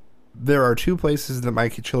there are two places that my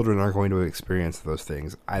children are going to experience those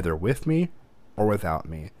things, either with me or without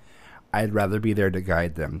me. I'd rather be there to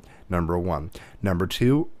guide them. Number one. Number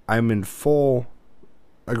two, I'm in full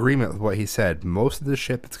agreement with what he said. Most of the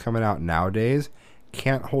shit that's coming out nowadays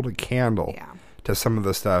can't hold a candle to some of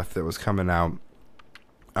the stuff that was coming out.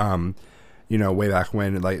 Way back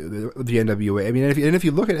when, like the NWA. I mean, if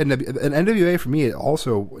you look at NWA for me, it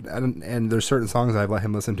also, and there's certain songs I've let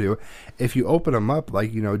him listen to. If you open them up,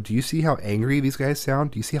 like, do you see how angry these guys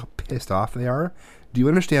sound? Do you see how pissed off they are? Do you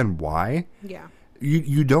understand why? Yeah.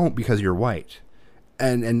 You don't, because you're white.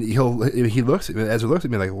 And Ezra looks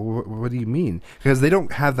at me like, what do you mean? Because they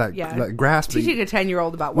don't have that grasp. Teaching a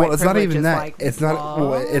 10-year-old about white it's not privilege even is that. like, It's not.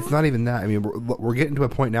 Well, it's not even that. I mean, we're getting to a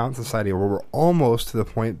point now in society where we're almost to the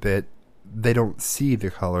point that they don't see the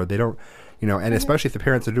color. They don't, and especially if the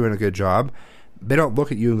parents are doing a good job, they don't look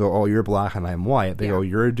at you and go, oh, you're black and I'm white. They go,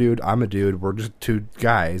 you're a dude, I'm a dude. We're just two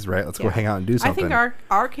guys, right? Let's go hang out and do something. I think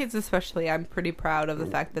our kids especially, I'm pretty proud of the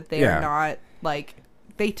fact that they are not, like,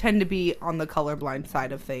 they tend to be on the colorblind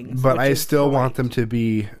side of things. But I still want them to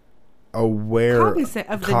be aware, cognizant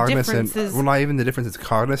of the differences. Well, not even the differences,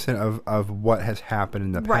 cognizant of what has happened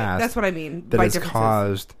in the past. Right, that's what I mean. That has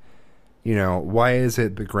caused, why is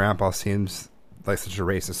it that Grandpa seems like such a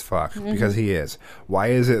racist fuck? Mm-hmm. Because he is. Why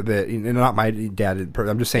is it that, and not my dad,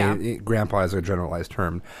 I'm just saying Grandpa is a generalized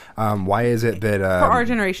term. Why is it that... for our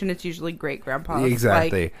generation, it's usually great grandpas.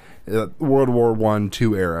 Exactly. World War I,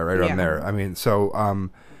 II era, right on there. I mean, so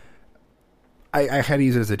I had to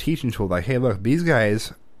use it as a teaching tool. Like, hey, look, these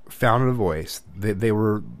guys found a voice. They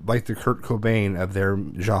were like the Kurt Cobain of their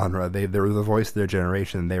genre. They were the voice of their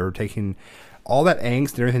generation. They were taking all that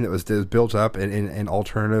angst and everything that was built up in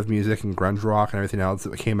alternative music and grunge rock and everything else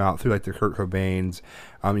that came out through, like, the Kurt Cobains,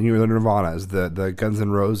 the Nirvanas, the Guns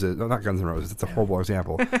N' Roses, no, not Guns N' Roses, it's a horrible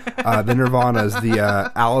example, the Nirvanas,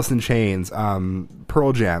 the Alice in Chains,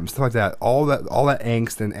 Pearl Jam, stuff like that, all that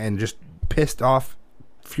angst and just pissed off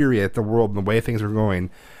fury at the world and the way things were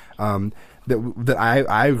going, that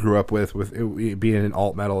I grew up with it being in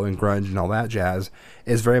alt metal and grunge and all that jazz,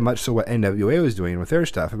 is very much so what NWA was doing with their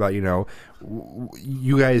stuff about,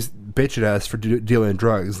 you guys bitch at us for dealing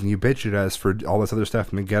drugs, and you bitch at us for all this other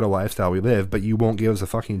stuff in the ghetto lifestyle we live, but you won't give us a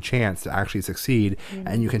fucking chance to actually succeed,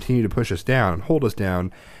 and you continue to push us down and hold us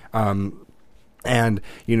down. And,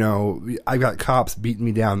 I've got cops beating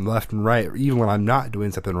me down left and right, even when I'm not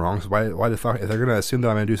doing something wrong. So why the fuck, if they're going to assume that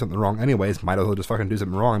I'm going to do something wrong anyways, might as well just fucking do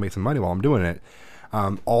something wrong and make some money while I'm doing it.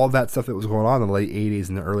 All of that stuff that was going on in the late 80s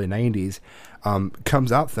and the early 90s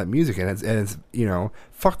comes out to that music, and it's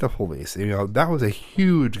fuck the police. That was a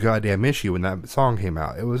huge goddamn issue when that song came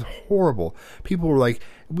out. It was horrible. People were like,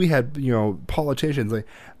 we had, politicians like,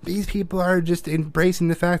 these people are just embracing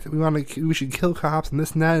the fact that we should kill cops and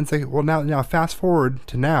this and that. And it's like, well, now fast forward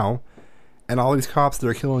to now, and all these cops that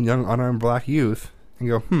are killing young unarmed black youth, and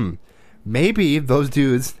go, maybe those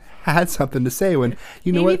dudes had something to say when,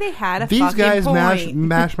 know what, they had a these guys point.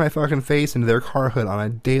 mash my fucking face into their car hood on a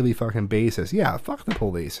daily fucking basis. Yeah, fuck the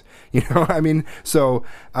police. I mean, so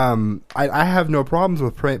I have no problems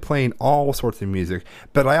with playing all sorts of music,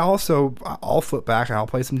 but I'll flip back and I'll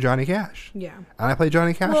play some Johnny Cash. Yeah, and I play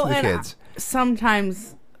Johnny Cash for the kids.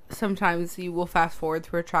 Sometimes you will fast forward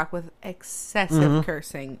through a track with excessive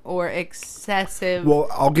cursing or excessive. Well,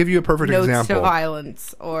 I'll give you a perfect notes example. to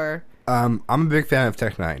violence or. I'm a big fan of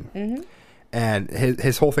Tech Nine, And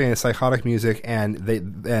his whole thing is psychotic music, and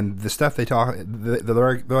the stuff they talk,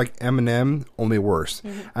 they're like Eminem, only worse.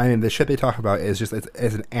 Mm-hmm. I mean, the shit they talk about is just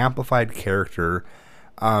it's an amplified character,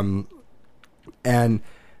 and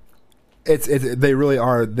they really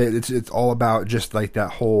are. It's all about just like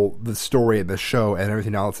that whole the story and the show and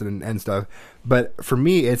everything else and stuff. But for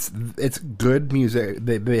me, it's good music.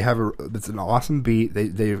 They have it's an awesome beat. They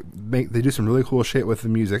do some really cool shit with the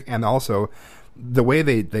music, and also the way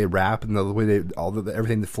they rap and the way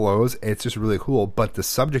everything that flows, it's just really cool. But the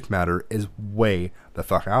subject matter is way the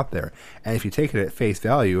fuck out there. And if you take it at face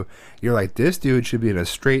value, you're like, this dude should be in a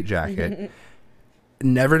straitjacket,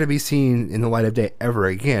 never to be seen in the light of day ever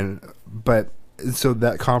again. But so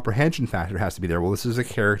that comprehension factor has to be there. Well, this is a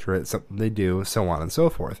character, it's something they do, so on and so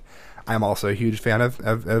forth. I'm also a huge fan of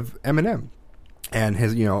Eminem and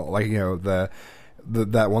his,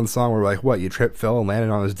 that one song where like, what, you tripped Phil and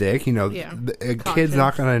landed on his dick, a kid's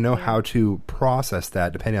not going to know how to process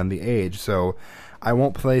that depending on the age. So I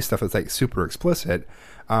won't play stuff that's like super explicit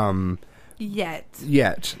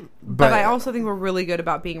yet. But I also think we're really good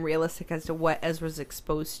about being realistic as to what Ezra's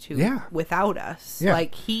exposed to without us. Yeah.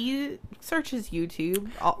 Like, he searches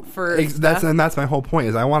YouTube for that's my whole point,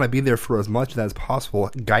 is I want to be there for as much as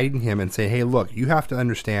possible, guiding him and say, hey, look, you have to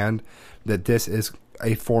understand that this is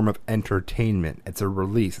a form of entertainment. It's a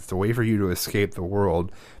release. It's a way for you to escape the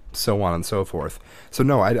world, so on and so forth. So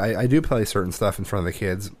no, I do play certain stuff in front of the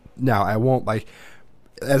kids. Now, I won't, like,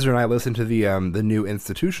 Ezra and I listened to the new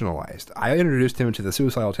Institutionalized. I introduced him to the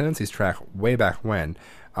Suicidal Tendencies track way back when,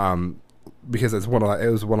 because it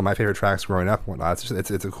was one of my favorite tracks growing up and whatnot.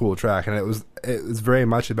 It's a cool track, and it was very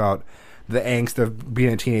much about the angst of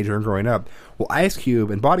being a teenager and growing up. Well, Ice-T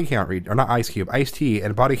and Body Count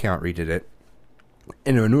redid it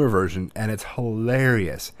into a newer version, and it's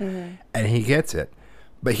hilarious. Mm-hmm. And he gets it.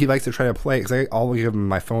 But he likes to try to play, because I'll give him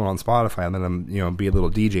my phone on Spotify and let him, be a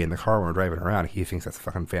little DJ in the car when we're driving around. He thinks that's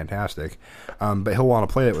fucking fantastic. But he'll want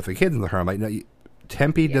to play it with the kids in the car. I'm like, no,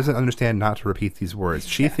 Tempe doesn't understand not to repeat these words.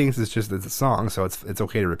 She thinks it's a song, so it's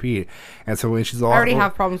okay to repeat. And so when she's all, I already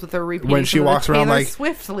have problems with her repeating when she walks around like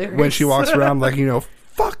Swift lyrics. When she walks around like,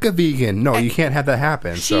 fuck a vegan. No, you can't have that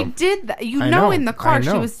happen. She did that. In the car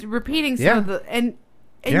she was repeating some of the and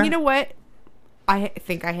you know what? I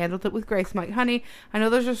think I handled it with Grace. I'm like, honey, I know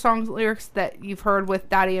those are songs lyrics that you've heard with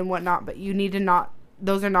Daddy and whatnot, but you need to not.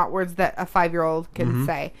 Those are not words that a 5-year-old can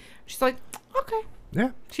say. She's like, okay. Yeah.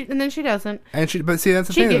 And then she doesn't. But see, that's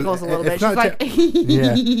the thing. She giggles a little bit. She's like,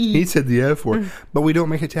 yeah. He said the F word, but we don't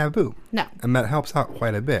make it taboo. No. And that helps out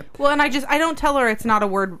quite a bit. Well, and I don't tell her it's not a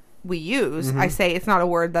word we use. Mm-hmm. I say it's not a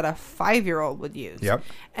word that a 5-year-old would use. Yep.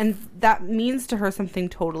 And that means to her something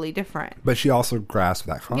totally different. But she also grasps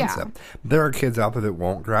that concept. Yeah. There are kids out there that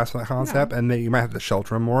won't grasp that concept, and you might have to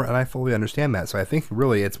shelter them more, and I fully understand that. So I think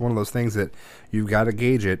really it's one of those things that you've got to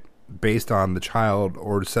gauge it based on the child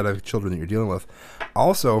or set of children that you're dealing with.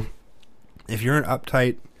 Also, if you're an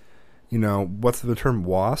uptight, what's the term,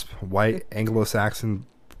 WASP, white Anglo-Saxon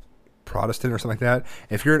Protestant or something like that,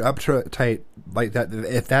 if you're an uptight like that,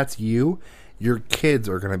 if that's you, your kids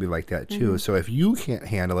are going to be like that too. Mm-hmm. So if you can't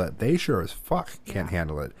handle it, they sure as fuck can't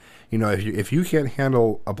handle it. If you can't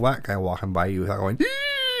handle a black guy walking by you without going,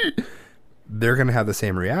 they're going to have the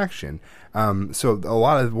same reaction. So a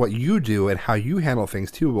lot of what you do and how you handle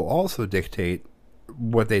things too will also dictate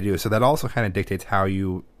what they do. So that also kind of dictates how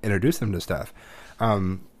you introduce them to stuff.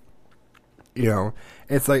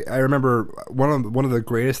 It's like, I remember one of the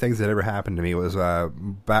greatest things that ever happened to me was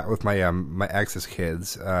back with my my ex's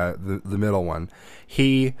kids, the middle one.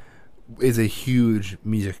 He is a huge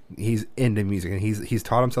he's into music, and he's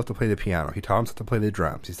taught himself to play the piano. He taught himself to play the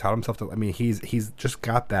drums. He's taught himself to, he's just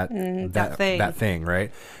got that thing,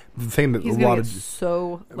 right? The thing that he's a lot of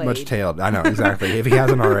so much tailed. I know, exactly. If he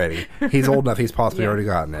hasn't already, he's old enough. He's possibly already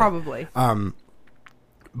gotten it. Probably.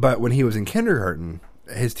 But when he was in kindergarten,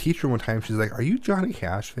 his teacher one time, she's like, "Are you Johnny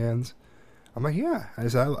Cash fans?" I'm like, "Yeah." I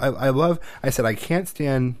said, I said, I can't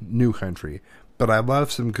stand new country, but I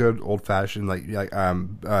love some good old fashioned like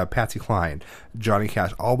Patsy Cline, Johnny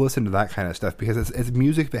Cash. I'll listen to that kind of stuff because it's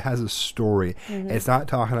music that has a story. Mm-hmm. It's not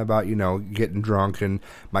talking about getting drunk and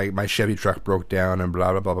my Chevy truck broke down and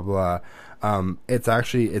blah blah blah blah blah. It's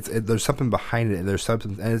actually there's something behind it. There's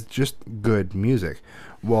substance, and it's just good music.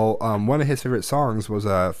 Well, one of his favorite songs was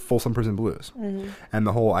Folsom Prison Blues, and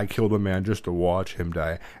the whole "I killed a man just to watch him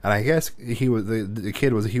die." And I guess he was the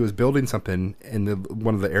kid was building something in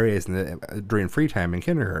one of the areas during free time in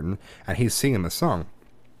kindergarten, and he's singing the song,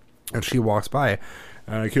 and she walks by.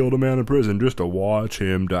 "I killed a man in prison just to watch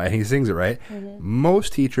him die." And he sings it right. Mm-hmm.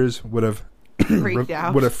 Most teachers would have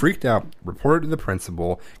freaked out, reported to the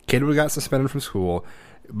principal. Kid would have got suspended from school.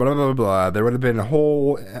 blah, blah, blah, blah. There would have been a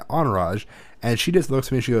whole entourage. And she just looks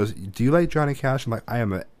at me and she goes, do you like Johnny Cash? I'm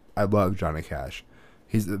like, I love Johnny Cash.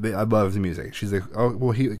 I love his music. She's like, oh,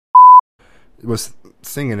 well, he was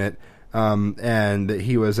singing it. And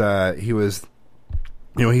he was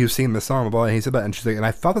singing the song, blah, and he said that, and she's like, and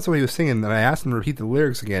I thought that's what he was singing, and I asked him to repeat the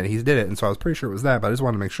lyrics again, and he did it, and so I was pretty sure it was that, but I just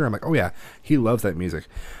wanted to make sure. I'm like, oh yeah, he loves that music.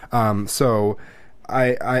 So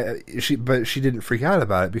but she didn't freak out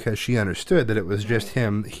about it because she understood that it was just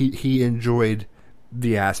him. He enjoyed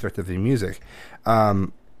the aspect of the music.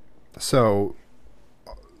 So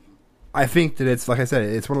I think that it's, like I said,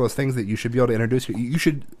 it's one of those things that you should be able to introduce. You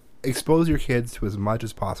should expose your kids to as much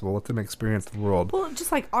as possible. Let them experience the world. Well,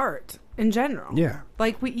 just like art in general. Yeah.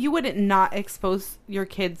 Like, you wouldn't not expose your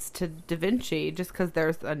kids to Da Vinci just because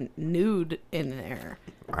there's a nude in there.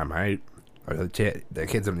 I might. Or the kids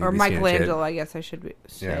don't need or to be Michelangelo, I guess I should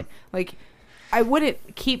say. Yeah. Like, I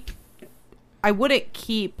wouldn't keep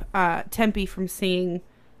Tempe from seeing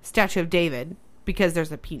Statue of David because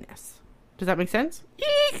there's a penis. Does that make sense?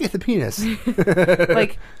 Get the penis.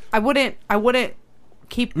 Like, I wouldn't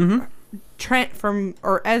keep Trent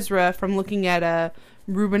or Ezra from looking at a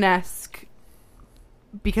Rubenesque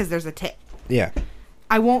because there's a tit. Yeah.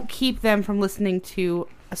 I won't keep them from listening to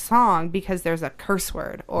a song because there's a curse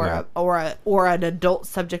word or an adult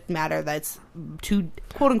subject matter that's too,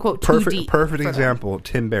 quote unquote, too deep. Perfect example,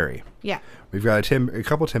 Tim Berry. Yeah. We've got a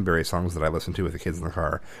couple Tim Berry songs that I listen to with the kids in the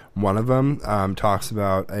car. One of them talks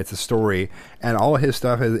about, it's a story, and all of his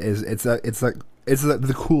stuff it's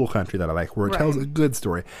the cool country that I like, where it tells a good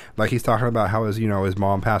story. Like, he's talking about how his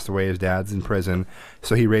mom passed away, his dad's in prison,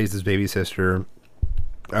 so he raised his baby sister.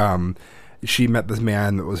 She met this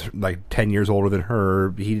man that was like 10 years older than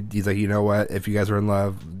her. He's like, you know what? If you guys are in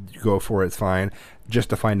love, go for it. It's fine. Just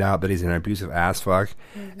to find out that he's an abusive ass fuck.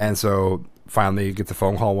 Mm-hmm. And so finally he gets a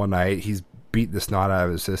phone call one night. He's beat the snot out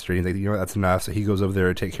of his sister. He's like, you know what? That's enough. So he goes over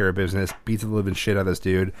there to take care of business, beats the living shit out of this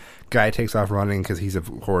dude. Guy takes off running because he's, of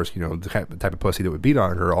course, the type of pussy that would beat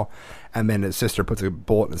on a girl. And then his sister puts a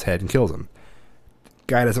bullet in his head and kills him.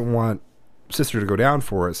 Guy doesn't want sister to go down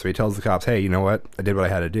for it, so he tells the cops, hey, you know what, I did what I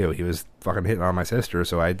had to do. He was fucking hitting on my sister,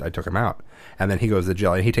 so I took him out. And then he goes to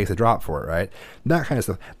jail and he takes a drop for it, right? That kind of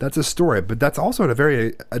stuff. That's a story, but that's also a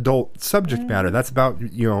very adult subject matter. That's about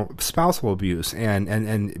spousal abuse and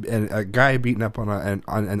a guy beating up on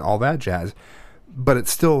and all that jazz. But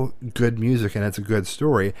it's still good music and it's a good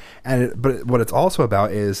story. But what it's also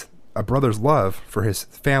about is a brother's love for his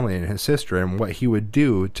family and his sister and what he would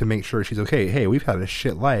do to make sure she's okay. Hey, we've had a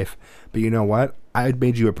shit life, but you know what? I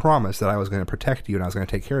made you a promise that I was going to protect you and I was going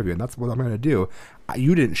to take care of you, and that's what I'm going to do.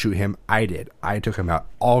 You didn't shoot him. I did. I took him out.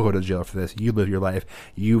 I'll go to jail for this. You live your life.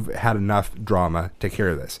 You've had enough drama. Take care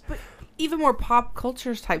of this. But even more pop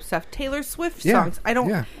culture type stuff. Taylor Swift songs. I don't...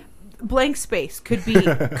 Yeah. Blank Space could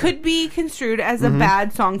be construed as a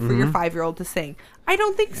bad song for your 5-year-old to sing. I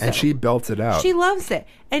don't think so. And she belts it out. She loves it,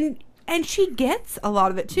 and she gets a lot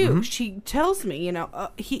of it too. She tells me,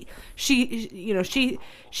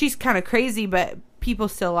 she's kind of crazy, but people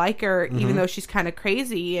still like her, even though she's kind of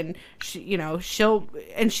crazy, and she's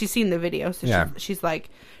seen the video, so she's like,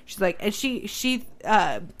 and she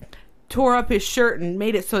tore up his shirt and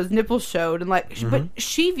made it so his nipples showed, and but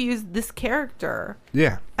she views this character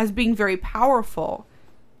as being very powerful.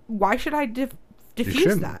 Why should I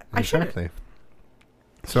diffuse that? I shouldn't.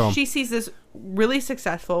 So she sees this really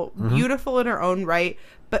successful, beautiful in her own right,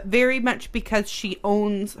 but very much because she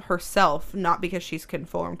owns herself, not because she's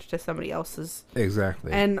conformed to somebody else's.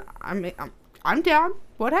 Exactly. And I'm down,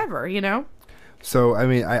 whatever, So, I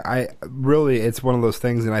mean, I really, it's one of those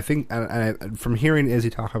things, and I think, and from hearing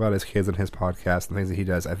Izzy talk about his kids and his podcast and things that he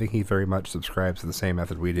does, I think he very much subscribes to the same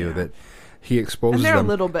method we do, that he exposes them. And they're a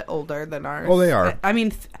little bit older than ours. Oh, they are. I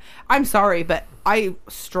mean, I'm sorry, but I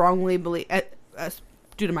strongly believe,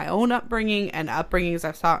 due to my own upbringing and upbringings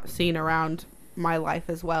I've seen around my life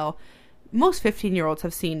as well, most 15-year-olds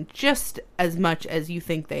have seen just as much as you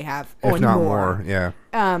think they have, if not more. Yeah.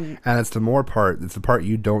 And it's the part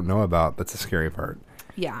you don't know about that's the scary part.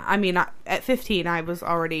 Yeah, I mean, at 15, I was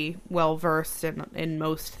already well versed in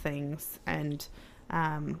most things, and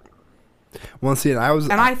well, see,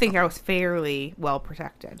 I think I was fairly well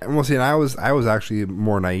protected. And well, see, and I was actually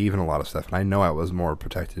more naive in a lot of stuff, and I know I was more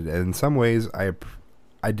protected. And in some ways,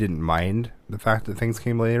 I didn't mind the fact that things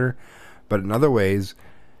came later, but in other ways,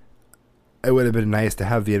 it would have been nice to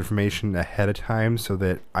have the information ahead of time so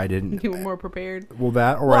that I didn't... You were more prepared. Well,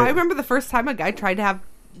 I remember the first time a guy tried to have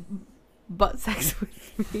butt sex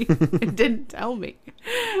with me and didn't tell me.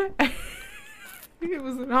 It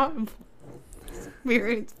was not an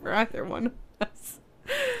experience for either one of us.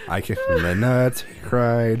 I kicked him in the nuts. He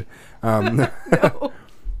cried. No.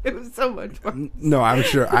 It was so much fun. No, I'm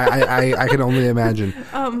sure. I can only imagine.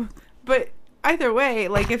 But either way,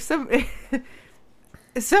 like if somebody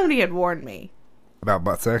had warned me About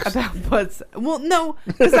butt sex? Well, no,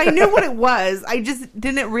 because I knew what it was. I just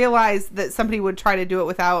didn't realize that somebody would try to do it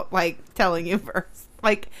without, like, telling you first.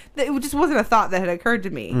 Like, it just wasn't a thought that had occurred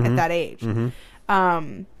to me at that age.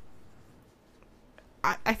 I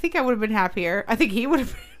think I would have been happier. I think he would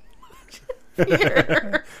have been much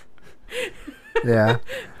happier. Yeah.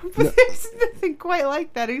 But there's nothing quite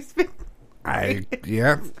like that experience.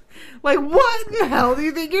 Yeah. Like, what in the hell do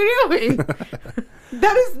you think you're doing?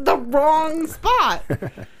 That is the wrong spot.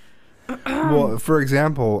 Well, for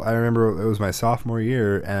example, I remember it was my sophomore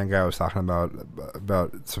year, and a guy was talking about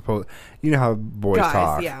you know how boys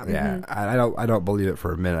talk. Yeah. Mm-hmm. I don't believe it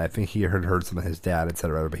for a minute. I think he heard some of his dad,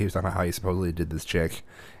 etc. But he was talking about how he supposedly did this chick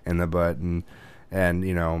in the butt, and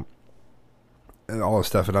you know, and all this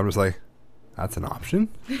stuff, and I'm just like, that's an option.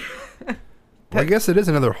 Well, I guess it is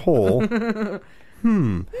another hole.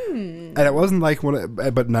 And it wasn't like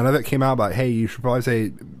but none of it came out about, hey, you should probably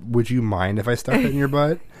say, would you mind if I stuck it in your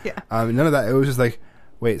butt? Yeah. None of that. It was just like,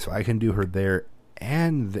 wait, so I can do her there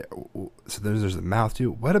and there. So there's the mouth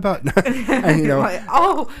too. What about, and, you know, like,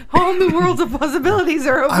 whole new worlds of possibilities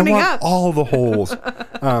are opening I want up. all the holes.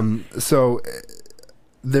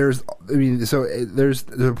 There's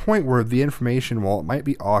a point where the information, while it might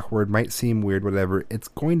be awkward, might seem weird, whatever, it's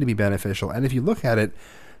going to be beneficial. And if you look at it,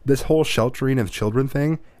 this whole sheltering of children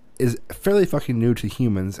thing is fairly fucking new to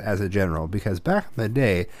humans as a general, because back in the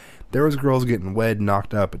day, there was girls getting wed,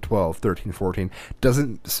 knocked up at 12, 13, 14.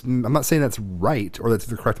 I'm not saying that's right or that's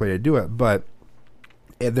the correct way to do it, but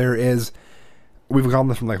we've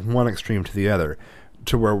gone from like one extreme to the other,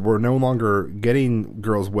 to where we're no longer getting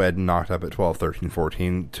girls wed and knocked up at 12, 13,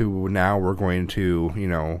 14, to now we're going to, you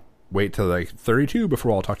know, wait till like 32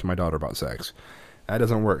 before I'll talk to my daughter about sex. That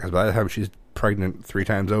doesn't work, because by the time she's pregnant 3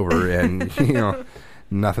 times over and, you know,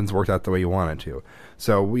 nothing's worked out the way you want it to.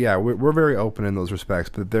 So, yeah, we're very open in those respects,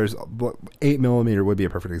 but 8mm would be a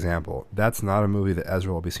perfect example. That's not a movie that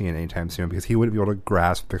Ezra will be seeing anytime soon, because he wouldn't be able to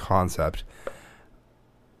grasp the concept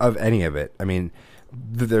of any of it. I mean,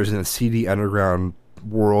 there's a seedy underground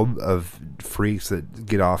world of freaks that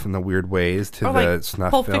get off in the weird ways to or the like snuff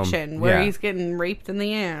Pulp film. Fiction, where he's getting raped in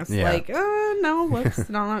the ass. Yeah. Like, no, let's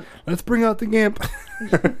not. Let's bring out the gimp.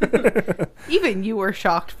 Even you were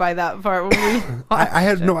shocked by that part when we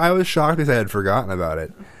I was shocked because I had forgotten about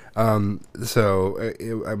it. So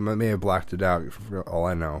I may have blacked it out for all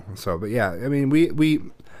I know. So, but yeah, I mean,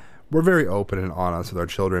 we're very open and honest with our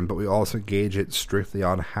children, but we also gauge it strictly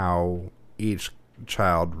on how each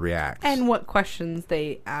child reacts and what questions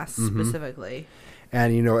they ask specifically.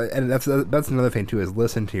 And you know, and that's another thing too, is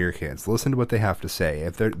listen to your kids. Listen to what they have to say.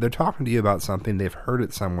 If they're talking to you about something, they've heard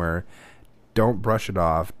it somewhere, don't brush it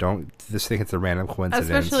off. Don't just think it's a random coincidence.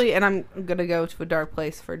 Especially, and I'm gonna go to a dark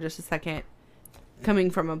place for just a second.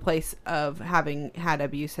 Coming from a place of having had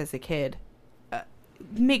abuse as a kid,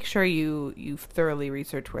 make sure you thoroughly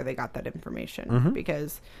research where they got that information,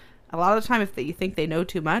 because a lot of the time, if you think they know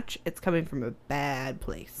too much, it's coming from a bad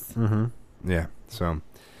place. Yeah, so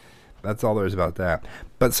that's all there is about that.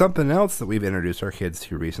 But something else that we've introduced our kids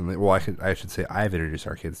to recently, well, I should say I've introduced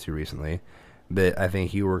our kids to recently, that I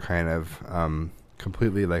think you were kind of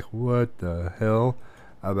completely like, what the hell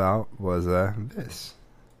about, was this.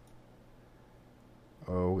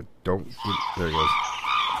 Oh, don't, there it goes.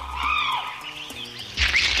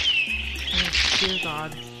 Oh, dear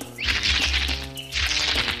God.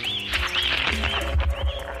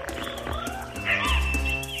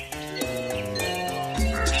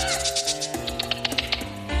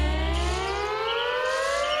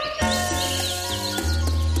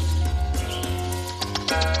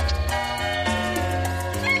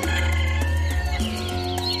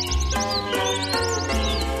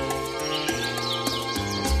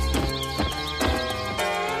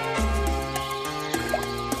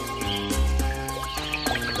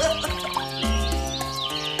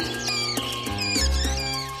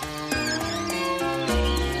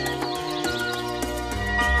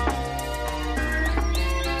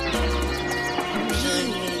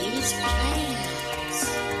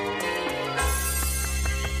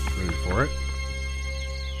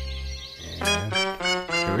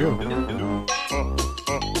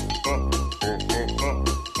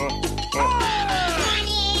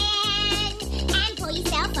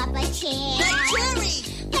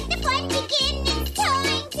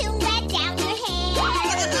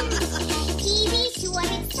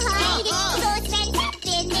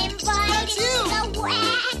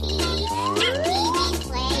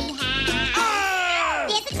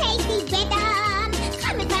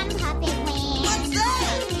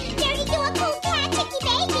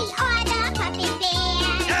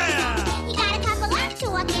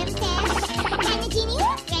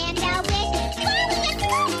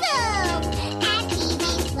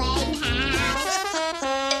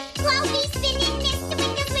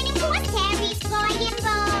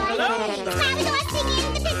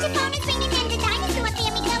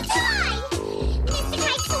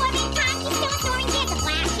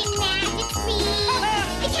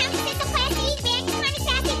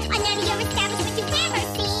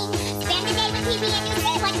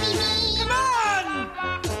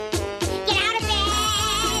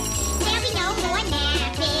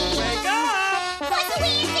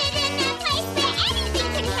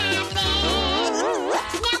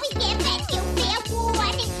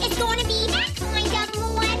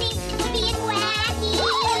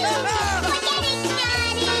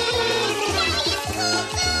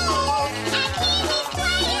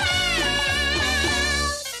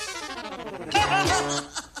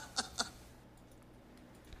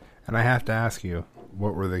 And I have to ask you,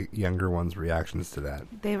 what were the younger ones' reactions to that?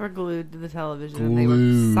 They were glued to the television. And they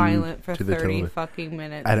were silent for 30 fucking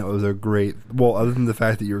minutes. And it was a great... Well, other than the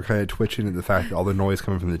fact that you were kind of twitching at the fact that all the noise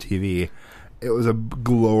coming from the TV, it was a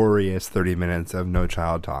glorious 30 minutes of no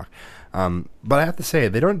child talk. But I have to say,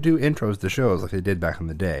 they don't do intros to shows like they did back in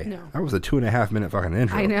the day. No. That was a 2.5 minute fucking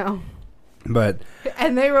intro. I know. But...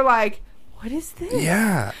 And they were like... What is this?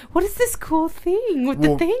 Yeah. What is this cool thing with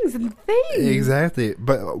the things and the things? Exactly.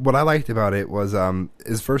 But what I liked about it was,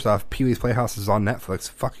 is first off, Pee-wee's Playhouse is on Netflix.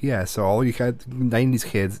 Fuck yeah. So all you 90s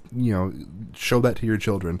kids, show that to your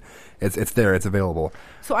children. It's there. It's available.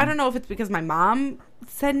 So I don't know if it's because my mom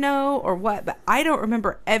said no or what, but I don't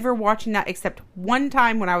remember ever watching that except one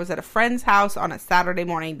time when I was at a friend's house on a Saturday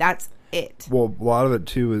morning. That's it. Well, a lot of it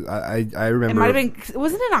too is I remember it might have been,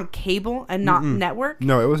 wasn't it on cable and not network?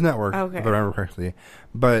 No, it was network. Okay, if I remember correctly.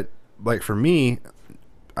 But like for me,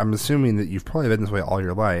 I'm assuming that you've probably been this way all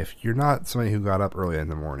your life. You're not somebody who got up early in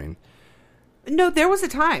the morning. No, there was a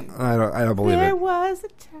time. I don't believe it. There was a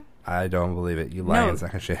time. I don't believe it. You lying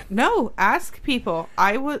second shit. No, ask people.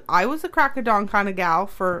 I was a crack of dawn kind of gal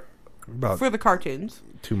for the cartoons.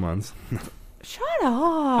 2 months. Shut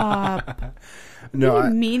up. No, you're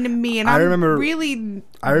mean to me, and I'm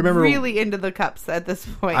really into the cups at this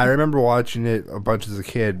point. I remember watching it a bunch as a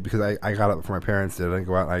kid because I got up before my parents did. I'd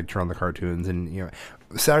go out and I'd turn on the cartoons, and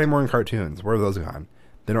Saturday morning cartoons. Where are those gone?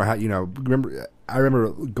 They don't have, remember. I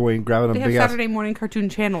remember grabbing a big ass Saturday morning cartoon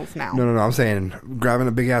channels now. No. I'm saying grabbing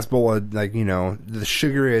a big ass bowl of the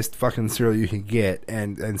sugariest fucking cereal you can get,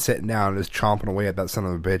 and sitting down and just chomping away at that son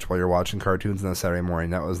of a bitch while you're watching cartoons on a Saturday morning.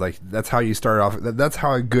 That was that's how you started off. That's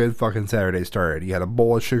how a good fucking Saturday started. You had a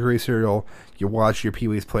bowl of sugary cereal. You watched your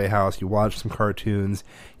Pee-wee's Playhouse. You watched some cartoons.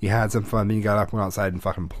 You had some fun. Then you got up, went outside, and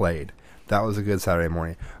fucking played. That was a good Saturday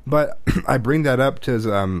morning. But I bring that up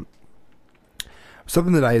to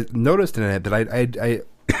something that I noticed in it that I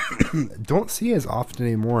don't see as often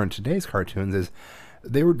anymore in today's cartoons is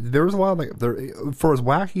there was a lot of for as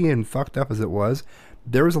wacky and fucked up as it was,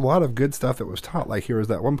 there was a lot of good stuff that was taught. Like here was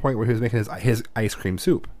that one point where he was making his ice cream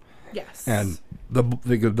soup. Yes. And the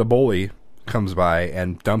bully comes by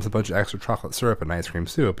and dumps a bunch of extra chocolate syrup in ice cream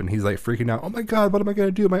soup, and he's like freaking out. Oh my god, what am I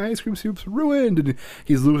gonna do? My ice cream soup's ruined, and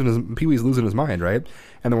Pee-wee's losing his mind, right?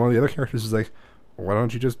 And then one of the other characters is like, why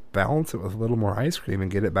don't you just balance it with a little more ice cream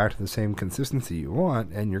and get it back to the same consistency you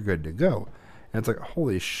want, and you're good to go. And it's like,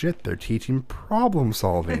 holy shit, they're teaching problem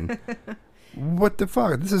solving. What the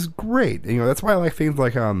fuck? This is great. That's why I like things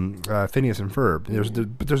like Phineas and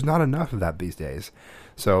Ferb. But there's not enough of that these days.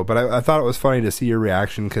 So, but I thought it was funny to see your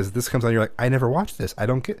reaction, because this comes on, you're like, I never watched this. I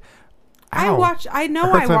don't get... Ow, I watched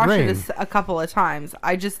it a couple of times.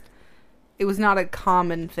 It was not a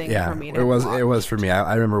common thing for me to watch. It was for me.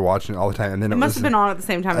 I remember watching it all the time, and then it must have been on at the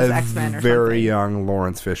same time as X-Men or something. Very young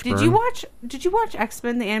Lawrence Fishburne. Did you watch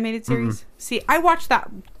X-Men, the animated series? See, I watched that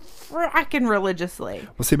fracking religiously.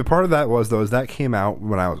 Well, see, but part of that was that came out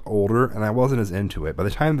when I was older, and I wasn't as into it. By the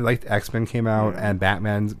time X-Men came out and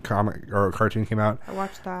Batman's comic or cartoon came out, I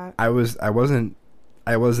watched that. I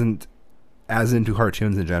wasn't as into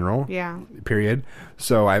cartoons in general. Yeah. Period.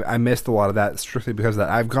 So I missed a lot of that strictly because of that.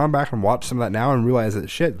 I've gone back and watched some of that now and realized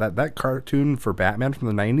that that cartoon for Batman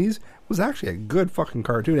from the 90s was actually a good fucking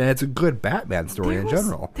cartoon, and it's a good Batman story in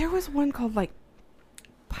general. There was one called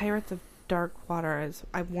Pirates of Dark Water, as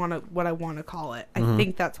what I want to call it. I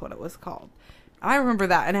think that's what it was called. I remember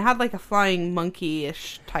that, and it had a flying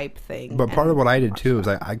monkey-ish type thing. But part of what I did too is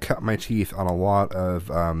I cut my teeth on a lot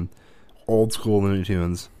of old school Looney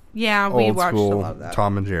Tunes. Yeah, we watched a lot of that.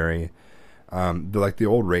 Tom and Jerry, the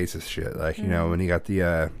old racist shit. When you got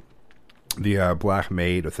the black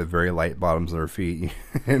maid with the very light bottoms of her feet,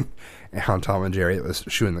 and on Tom and Jerry, it was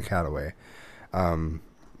shooing the cat away.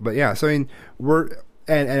 But yeah, so I mean,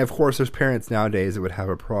 and of course, there's parents nowadays that would have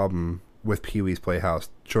a problem with Pee-wee's Playhouse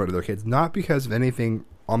showing it to their kids, not because of anything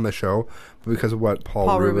on the show, but because of what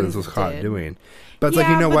Paul Rubens was caught doing. But it's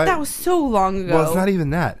what? That was so long ago. Well, it's not even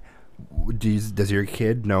that. Does your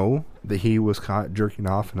kid know that he was caught jerking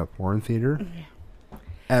off in a porn theater? Yeah.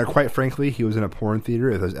 And quite frankly, he was in a porn theater.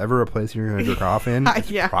 If there's ever a place you're going to jerk off in,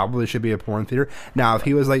 it probably should be a porn theater. Now, if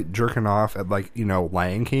he was jerking off at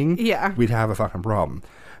Lion King, we'd have a fucking problem.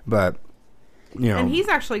 But and he's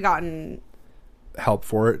actually gotten help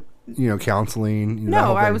for it. Counseling.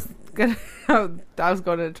 I was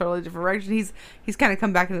going in a totally different direction. He's kind of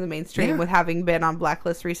come back into the mainstream with having been on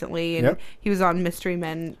Blacklist recently, and he was on Mystery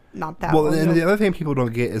Men not that long ago. And the other thing people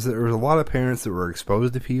don't get is that there was a lot of parents that were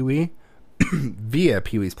exposed to Pee-wee via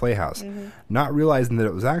Pee-wee's Playhouse, not realizing that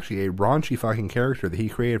it was actually a raunchy fucking character that he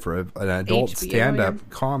created for an adult HBO, stand-up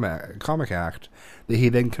comic act that he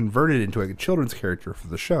then converted into a children's character for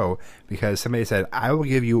the show because somebody said, I will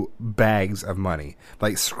give you bags of money,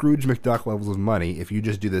 like Scrooge McDuck levels of money, if you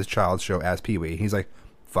just do this child's show as Pee-wee. He's like,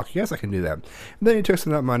 fuck yes, I can do that. And then he took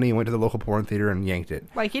some of that money and went to the local porn theater and yanked it.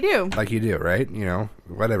 Like you do. Like you do, right? You know,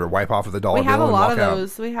 whatever. Wipe off with a dollar We have bill a and lot walk of out.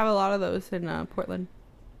 those. We have a lot of those in Portland.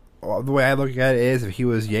 Well, the way I look at it is, if he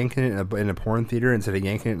was yanking it in a porn theater instead of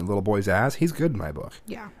yanking it in a little boy's ass, he's good in my book.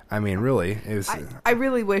 Yeah. I mean, really. It was, I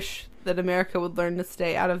really wish that America would learn to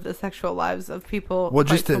stay out of the sexual lives of people. well,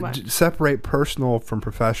 quite just so to much. separate personal from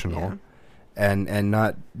professional. And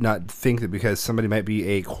not think that because somebody might be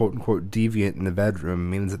a quote-unquote deviant in the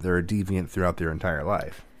bedroom means that they're a deviant throughout their entire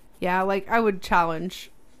life. Yeah, like I would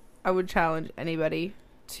challenge anybody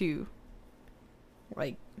to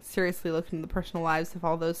like seriously look into the personal lives of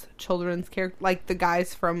all those children's characters, like the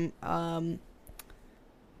guys from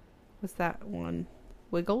what's that one,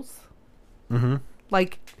 Wiggles? Mm-hmm.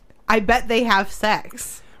 Like, I bet they have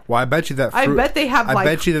sex. Well, I bet you that. I bet they have. I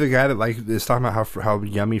bet you that the guy that is talking about how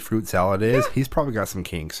yummy fruit salad is, he's probably got some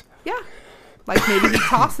kinks. Yeah, like maybe he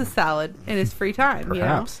tosses salad in his free time.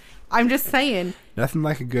 Perhaps. You know? I'm just saying. Nothing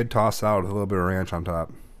like a good tossed salad with a little bit of ranch on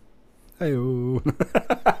top. Hey-o.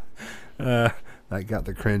 That got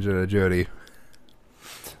the cringe out of Jody.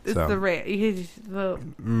 It's the ranch.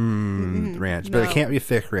 Ranch, but it can't be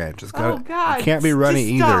thick ranch. It's got. Oh God! It can't be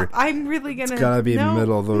runny just stop. either. I'm really gonna. It's gotta be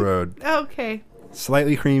middle of the road. Okay.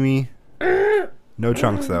 Slightly creamy. No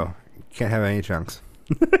chunks though. Can't have any chunks.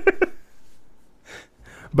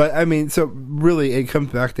 But I mean, so really, it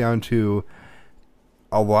comes back down to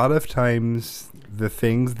a lot of times the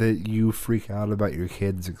things that you freak out about your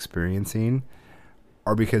kids experiencing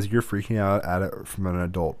are because you're freaking out at it from an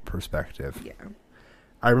adult perspective. Yeah.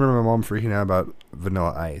 I remember my mom freaking out about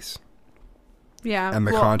Vanilla Ice. Yeah. And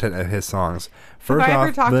the content of his songs. First I ever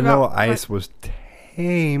off, talked Vanilla about Ice was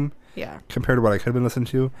tame. Yeah. Compared to what I could have been listening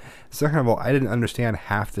to. Second of all, I didn't understand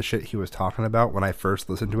half the shit he was talking about when I first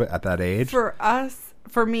listened to it at that age. For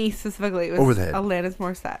me specifically, it was Over the head. Alanis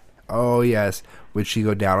Morissette. Oh, yes. Would she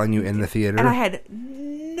go down on you in the theater? And I had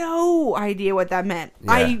no idea what that meant.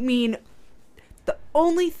 Yeah. I mean, the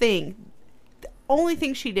only thing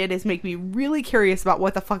she did is make me really curious about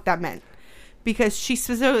what the fuck that meant. Because she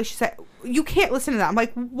said, you can't listen to that. I'm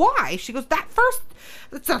like, why? She goes,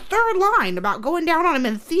 it's the third line about going down on him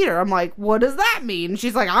in the theater. I'm like, what does that mean?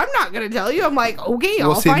 She's like, I'm not going to tell you. I'm like, okay,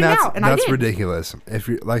 I'll find out. And that's I did. ridiculous. If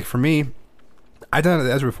you like, for me, I've done it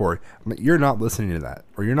as before. I'm like, you're not listening to that,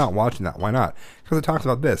 or you're not watching that. Why not? Because it talks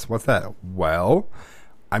about this. What's that? Well,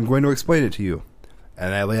 I'm going to explain it to you.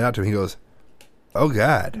 And I lay it out to him. He goes, oh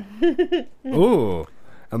God. Ooh.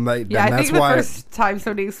 I'm like, yeah, and I that's think the why first time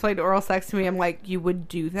somebody explained oral sex to me, I'm like, you would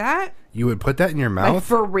do that? you would put that in your mouth? Like,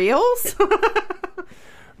 for reals?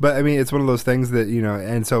 But I mean, it's one of those things that, you know,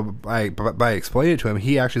 and so by explaining it to him,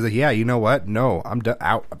 he actually like, yeah, you know what? No, I'm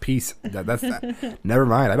out. Peace. That's that. Never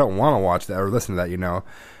mind. I don't want to watch that or listen to that, you know.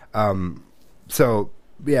 So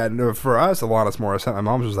yeah, no, for us, Alanis Morissette, my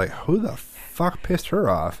mom was like, who the fuck pissed her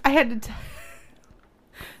off? I had to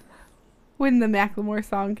when the Macklemore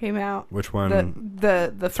song came out. Which one?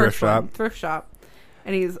 The Thrift first Shop? one, Thrift Shop.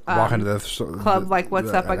 And he's walking to the club like, what's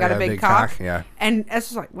up? I got a big cock. Yeah. And it's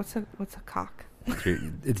just like, what's a cock?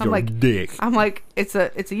 It's I'm your like, dick. I'm like, it's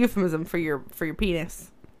a euphemism for your penis.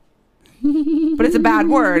 But it's a bad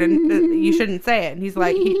word, and you shouldn't say it. And he's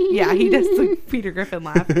like, he does the Peter Griffin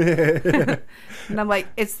laugh. And I'm like,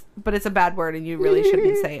 it's a bad word, and you really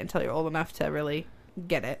shouldn't say it until you're old enough to really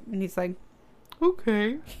get it. And he's like,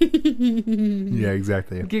 okay. Yeah,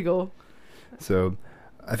 exactly. Giggle. So,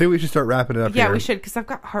 I think we should start wrapping it up. Yeah, here. we should, because I've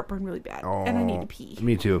got heartburn really bad, and I need to pee.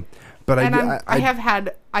 Me too. But I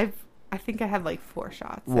think I had like 4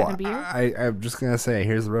 shots well, and a beer. I'm just gonna say,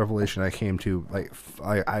 here's the revelation I came to. Like,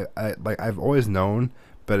 I've always known,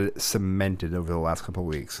 but it cemented over the last couple of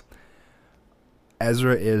weeks.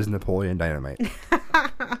 Ezra is Napoleon Dynamite.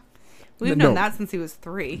 We've known that since he was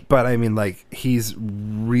 3. But I mean, like, he's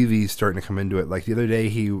really starting to come into it. Like the other day,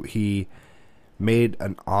 he made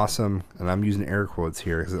an awesome, and I'm using air quotes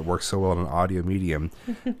here because it works so well in an audio medium,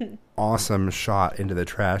 awesome shot into the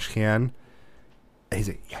trash can. And he's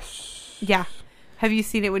like, yes. Yeah. Have you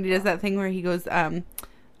seen it when he does that thing where he goes, what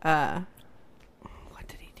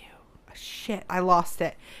did he do? Shit, I lost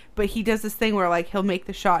it. But he does this thing where, like, he'll make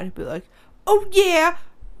the shot and he'll be like, oh yeah,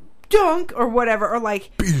 dunk, or whatever, or like,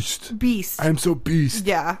 Beast. I'm so beast.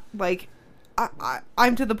 Yeah. Like,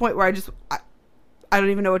 I'm to the point where don't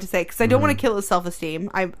even know what to say because I don't want to kill his self-esteem.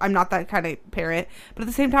 I'm not that kind of parent, but at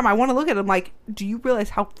the same time, I want to look at him like, do you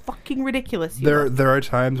realize how fucking ridiculous you are? There are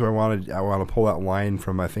times where I want to pull that line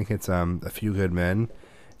from, I think it's A Few Good Men.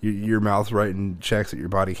 Your mouth's writing checks that your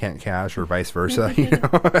body can't cash, or vice versa. You know,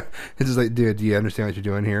 it's just like, dude, do you understand what you're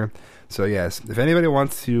doing here? So yes, if anybody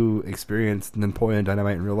wants to experience Napoleon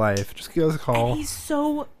Dynamite in real life, just give us a call. And he's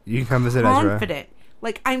so you can come visit confident. Ezra.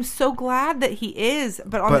 Like, I'm so glad that he is,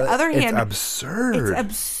 but on the other hand, it's absurd. It's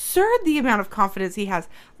absurd the amount of confidence he has.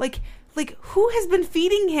 Like who has been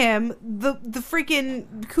feeding him the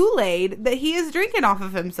freaking Kool-Aid that he is drinking off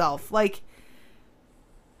of himself? Like,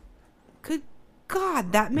 good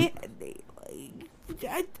God, that man,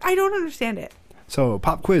 I don't understand it. So,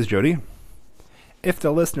 pop quiz, Jody. If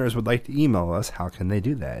the listeners would like to email us, how can they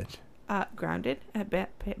do that? Grounded at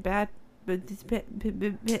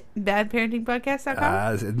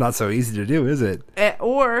badparentingpodcast.com. It's not so easy to do, is it?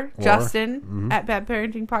 Or Justin at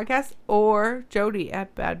badparentingpodcast, or Jody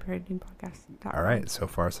at badparentingpodcast.com. All right, so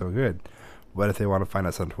far so good. What if they want to find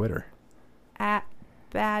us on Twitter? At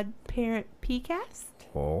badparentpcast.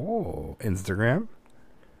 Oh, Instagram?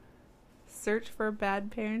 Search for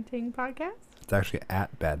Bad Parenting Podcast. It's actually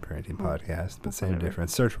at Bad Parenting Podcast, but same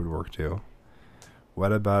difference. Search would work too.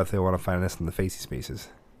 What about if they want to find us in the Facey Spaces?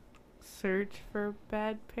 Search for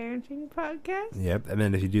Bad Parenting Podcast. Yep, and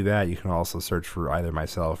then if you do that, you can also search for either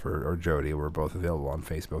myself or Jody. We're both available on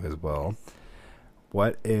Facebook as well.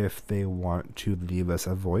 What if they want to leave us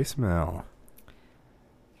a voicemail?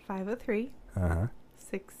 503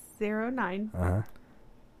 609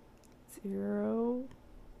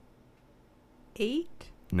 08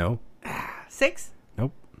 No. 6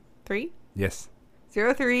 Nope. 3 Yes.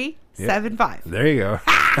 0375. There you go.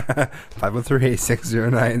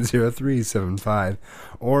 503-609-0375.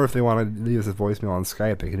 Or if they want to leave us a voicemail on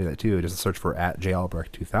Skype, they can do that too. Just search for at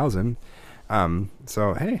 @jalbrecht2000.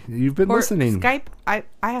 So hey, you've been listening. Skype. I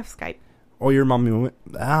have Skype. Oh, your mommy went.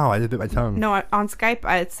 Ow! I just bit my tongue. No, on Skype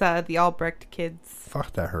it's the Albrecht kids.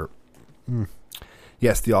 Fuck, that hurt.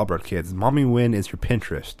 Yes, the Albrecht kids. Mommy Win is your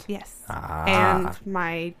Pinterest. Yes. And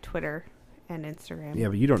my Twitter and Instagram. Yeah,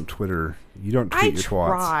 but you don't Twitter. You don't tweet your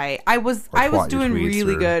twats. I was doing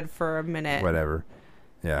really good for a minute. Whatever.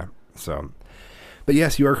 Yeah. So, but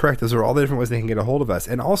yes, you are correct. Those are all the different ways they can get a hold of us.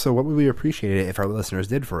 And also, what would we appreciate it if our listeners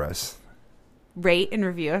did for us? Rate and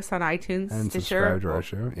review us on iTunes, and Stitcher, subscribe to our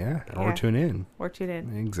show. Yeah. Or tune in.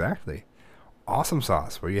 Exactly. Awesome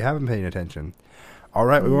sauce. Where you haven't paid attention. All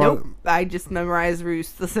right. I just memorized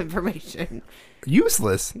useless information.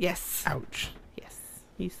 Useless? Yes. Ouch. Yes.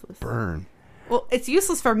 Useless. Burn. Well, it's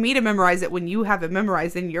useless for me to memorize it when you have it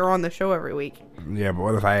memorized and you're on the show every week. Yeah, but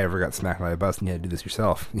what if I ever got smacked by a bus and you had to do this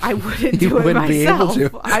yourself? I wouldn't do it myself. Be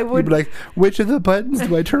able to. I would. You'd be like, which of the buttons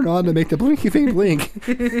do I turn on to make the blinky thing blink?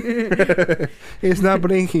 It's not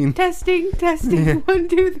blinking. Testing. 1,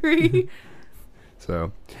 2, 3.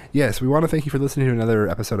 So, yes, we want to thank you for listening to another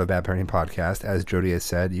episode of Bad Parenting Podcast. As Jody has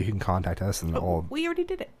said, you can contact us in all... We already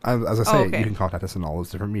did it. As I say, you can contact us in all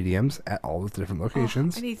those different mediums at all those different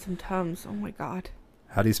locations. I need some Tums. Oh, my God.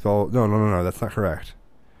 How do you spell... No, that's not correct.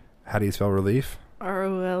 How do you spell relief?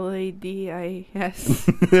 ROLADIS.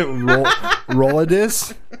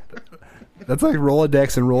 Rolladis? That's like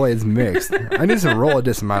Rolodex and Rolaids mixed. I need some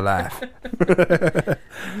Rolladis in my life.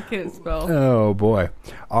 You can't spell. Oh boy!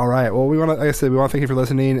 All right. Well, like I said, we want to thank you for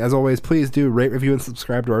listening. As always, please do rate, review, and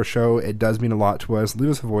subscribe to our show. It does mean a lot to us. Leave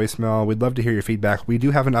us a voicemail. We'd love to hear your feedback. We do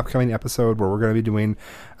have an upcoming episode where we're going to be doing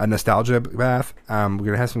a nostalgia bath. We're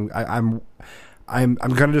going to have some. I'm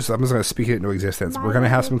just gonna speak it into existence. We're gonna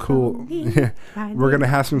have some cool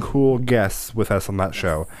guests with us on that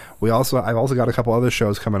show. I've also got a couple other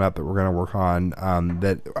shows coming up that we're gonna work on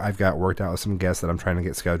that I've got worked out with some guests that I'm trying to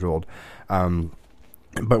get scheduled.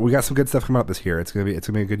 But we got some good stuff coming up this year. It's gonna be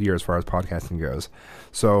a good year as far as podcasting goes.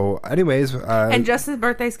 So, anyways, and Justin's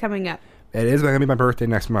birthday's coming up. It is going to be my birthday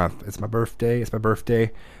next month. It's my birthday.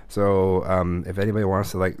 So, if anybody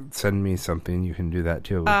wants to send me something, you can do that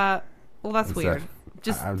too. Well, that's weird.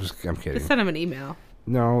 I'm kidding. Just send him an email.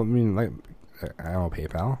 No, I mean, I have a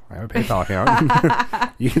PayPal. I have a PayPal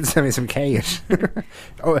account. You can send me some cash.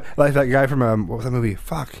 Oh, like that guy from what was that movie?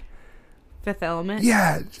 Fuck. Fifth Element.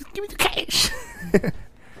 Yeah, just give me the cash.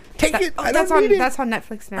 Take it. That's on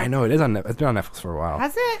Netflix now. I know it is on. It's been on Netflix for a while.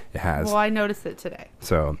 Has it? It has. Well, I noticed it today.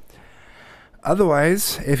 So,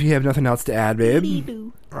 otherwise, if you have nothing else to add,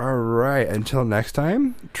 babe. All right. Until next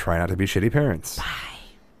time, try not to be shitty parents. Bye.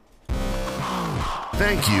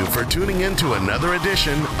 Thank you for tuning in to another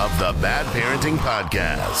edition of the Bad Parenting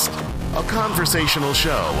Podcast, a conversational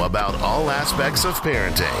show about all aspects of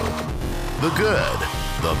parenting, the good,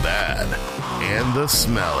 the bad, and the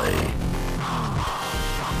smelly.